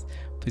Podcasts,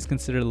 please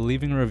consider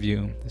leaving a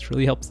review. This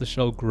really helps the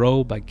show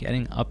grow by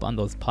getting up on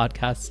those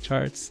podcast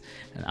charts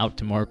and out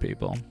to more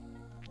people.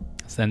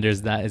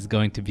 Senders, that is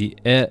going to be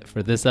it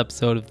for this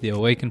episode of the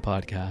Awaken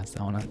podcast.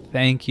 I want to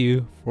thank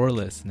you for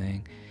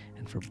listening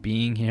and for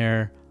being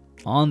here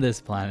on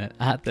this planet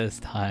at this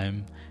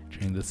time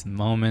during this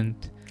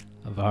moment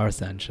of our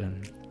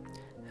ascension.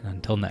 And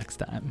until next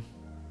time,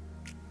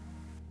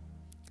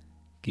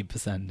 keep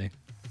ascending.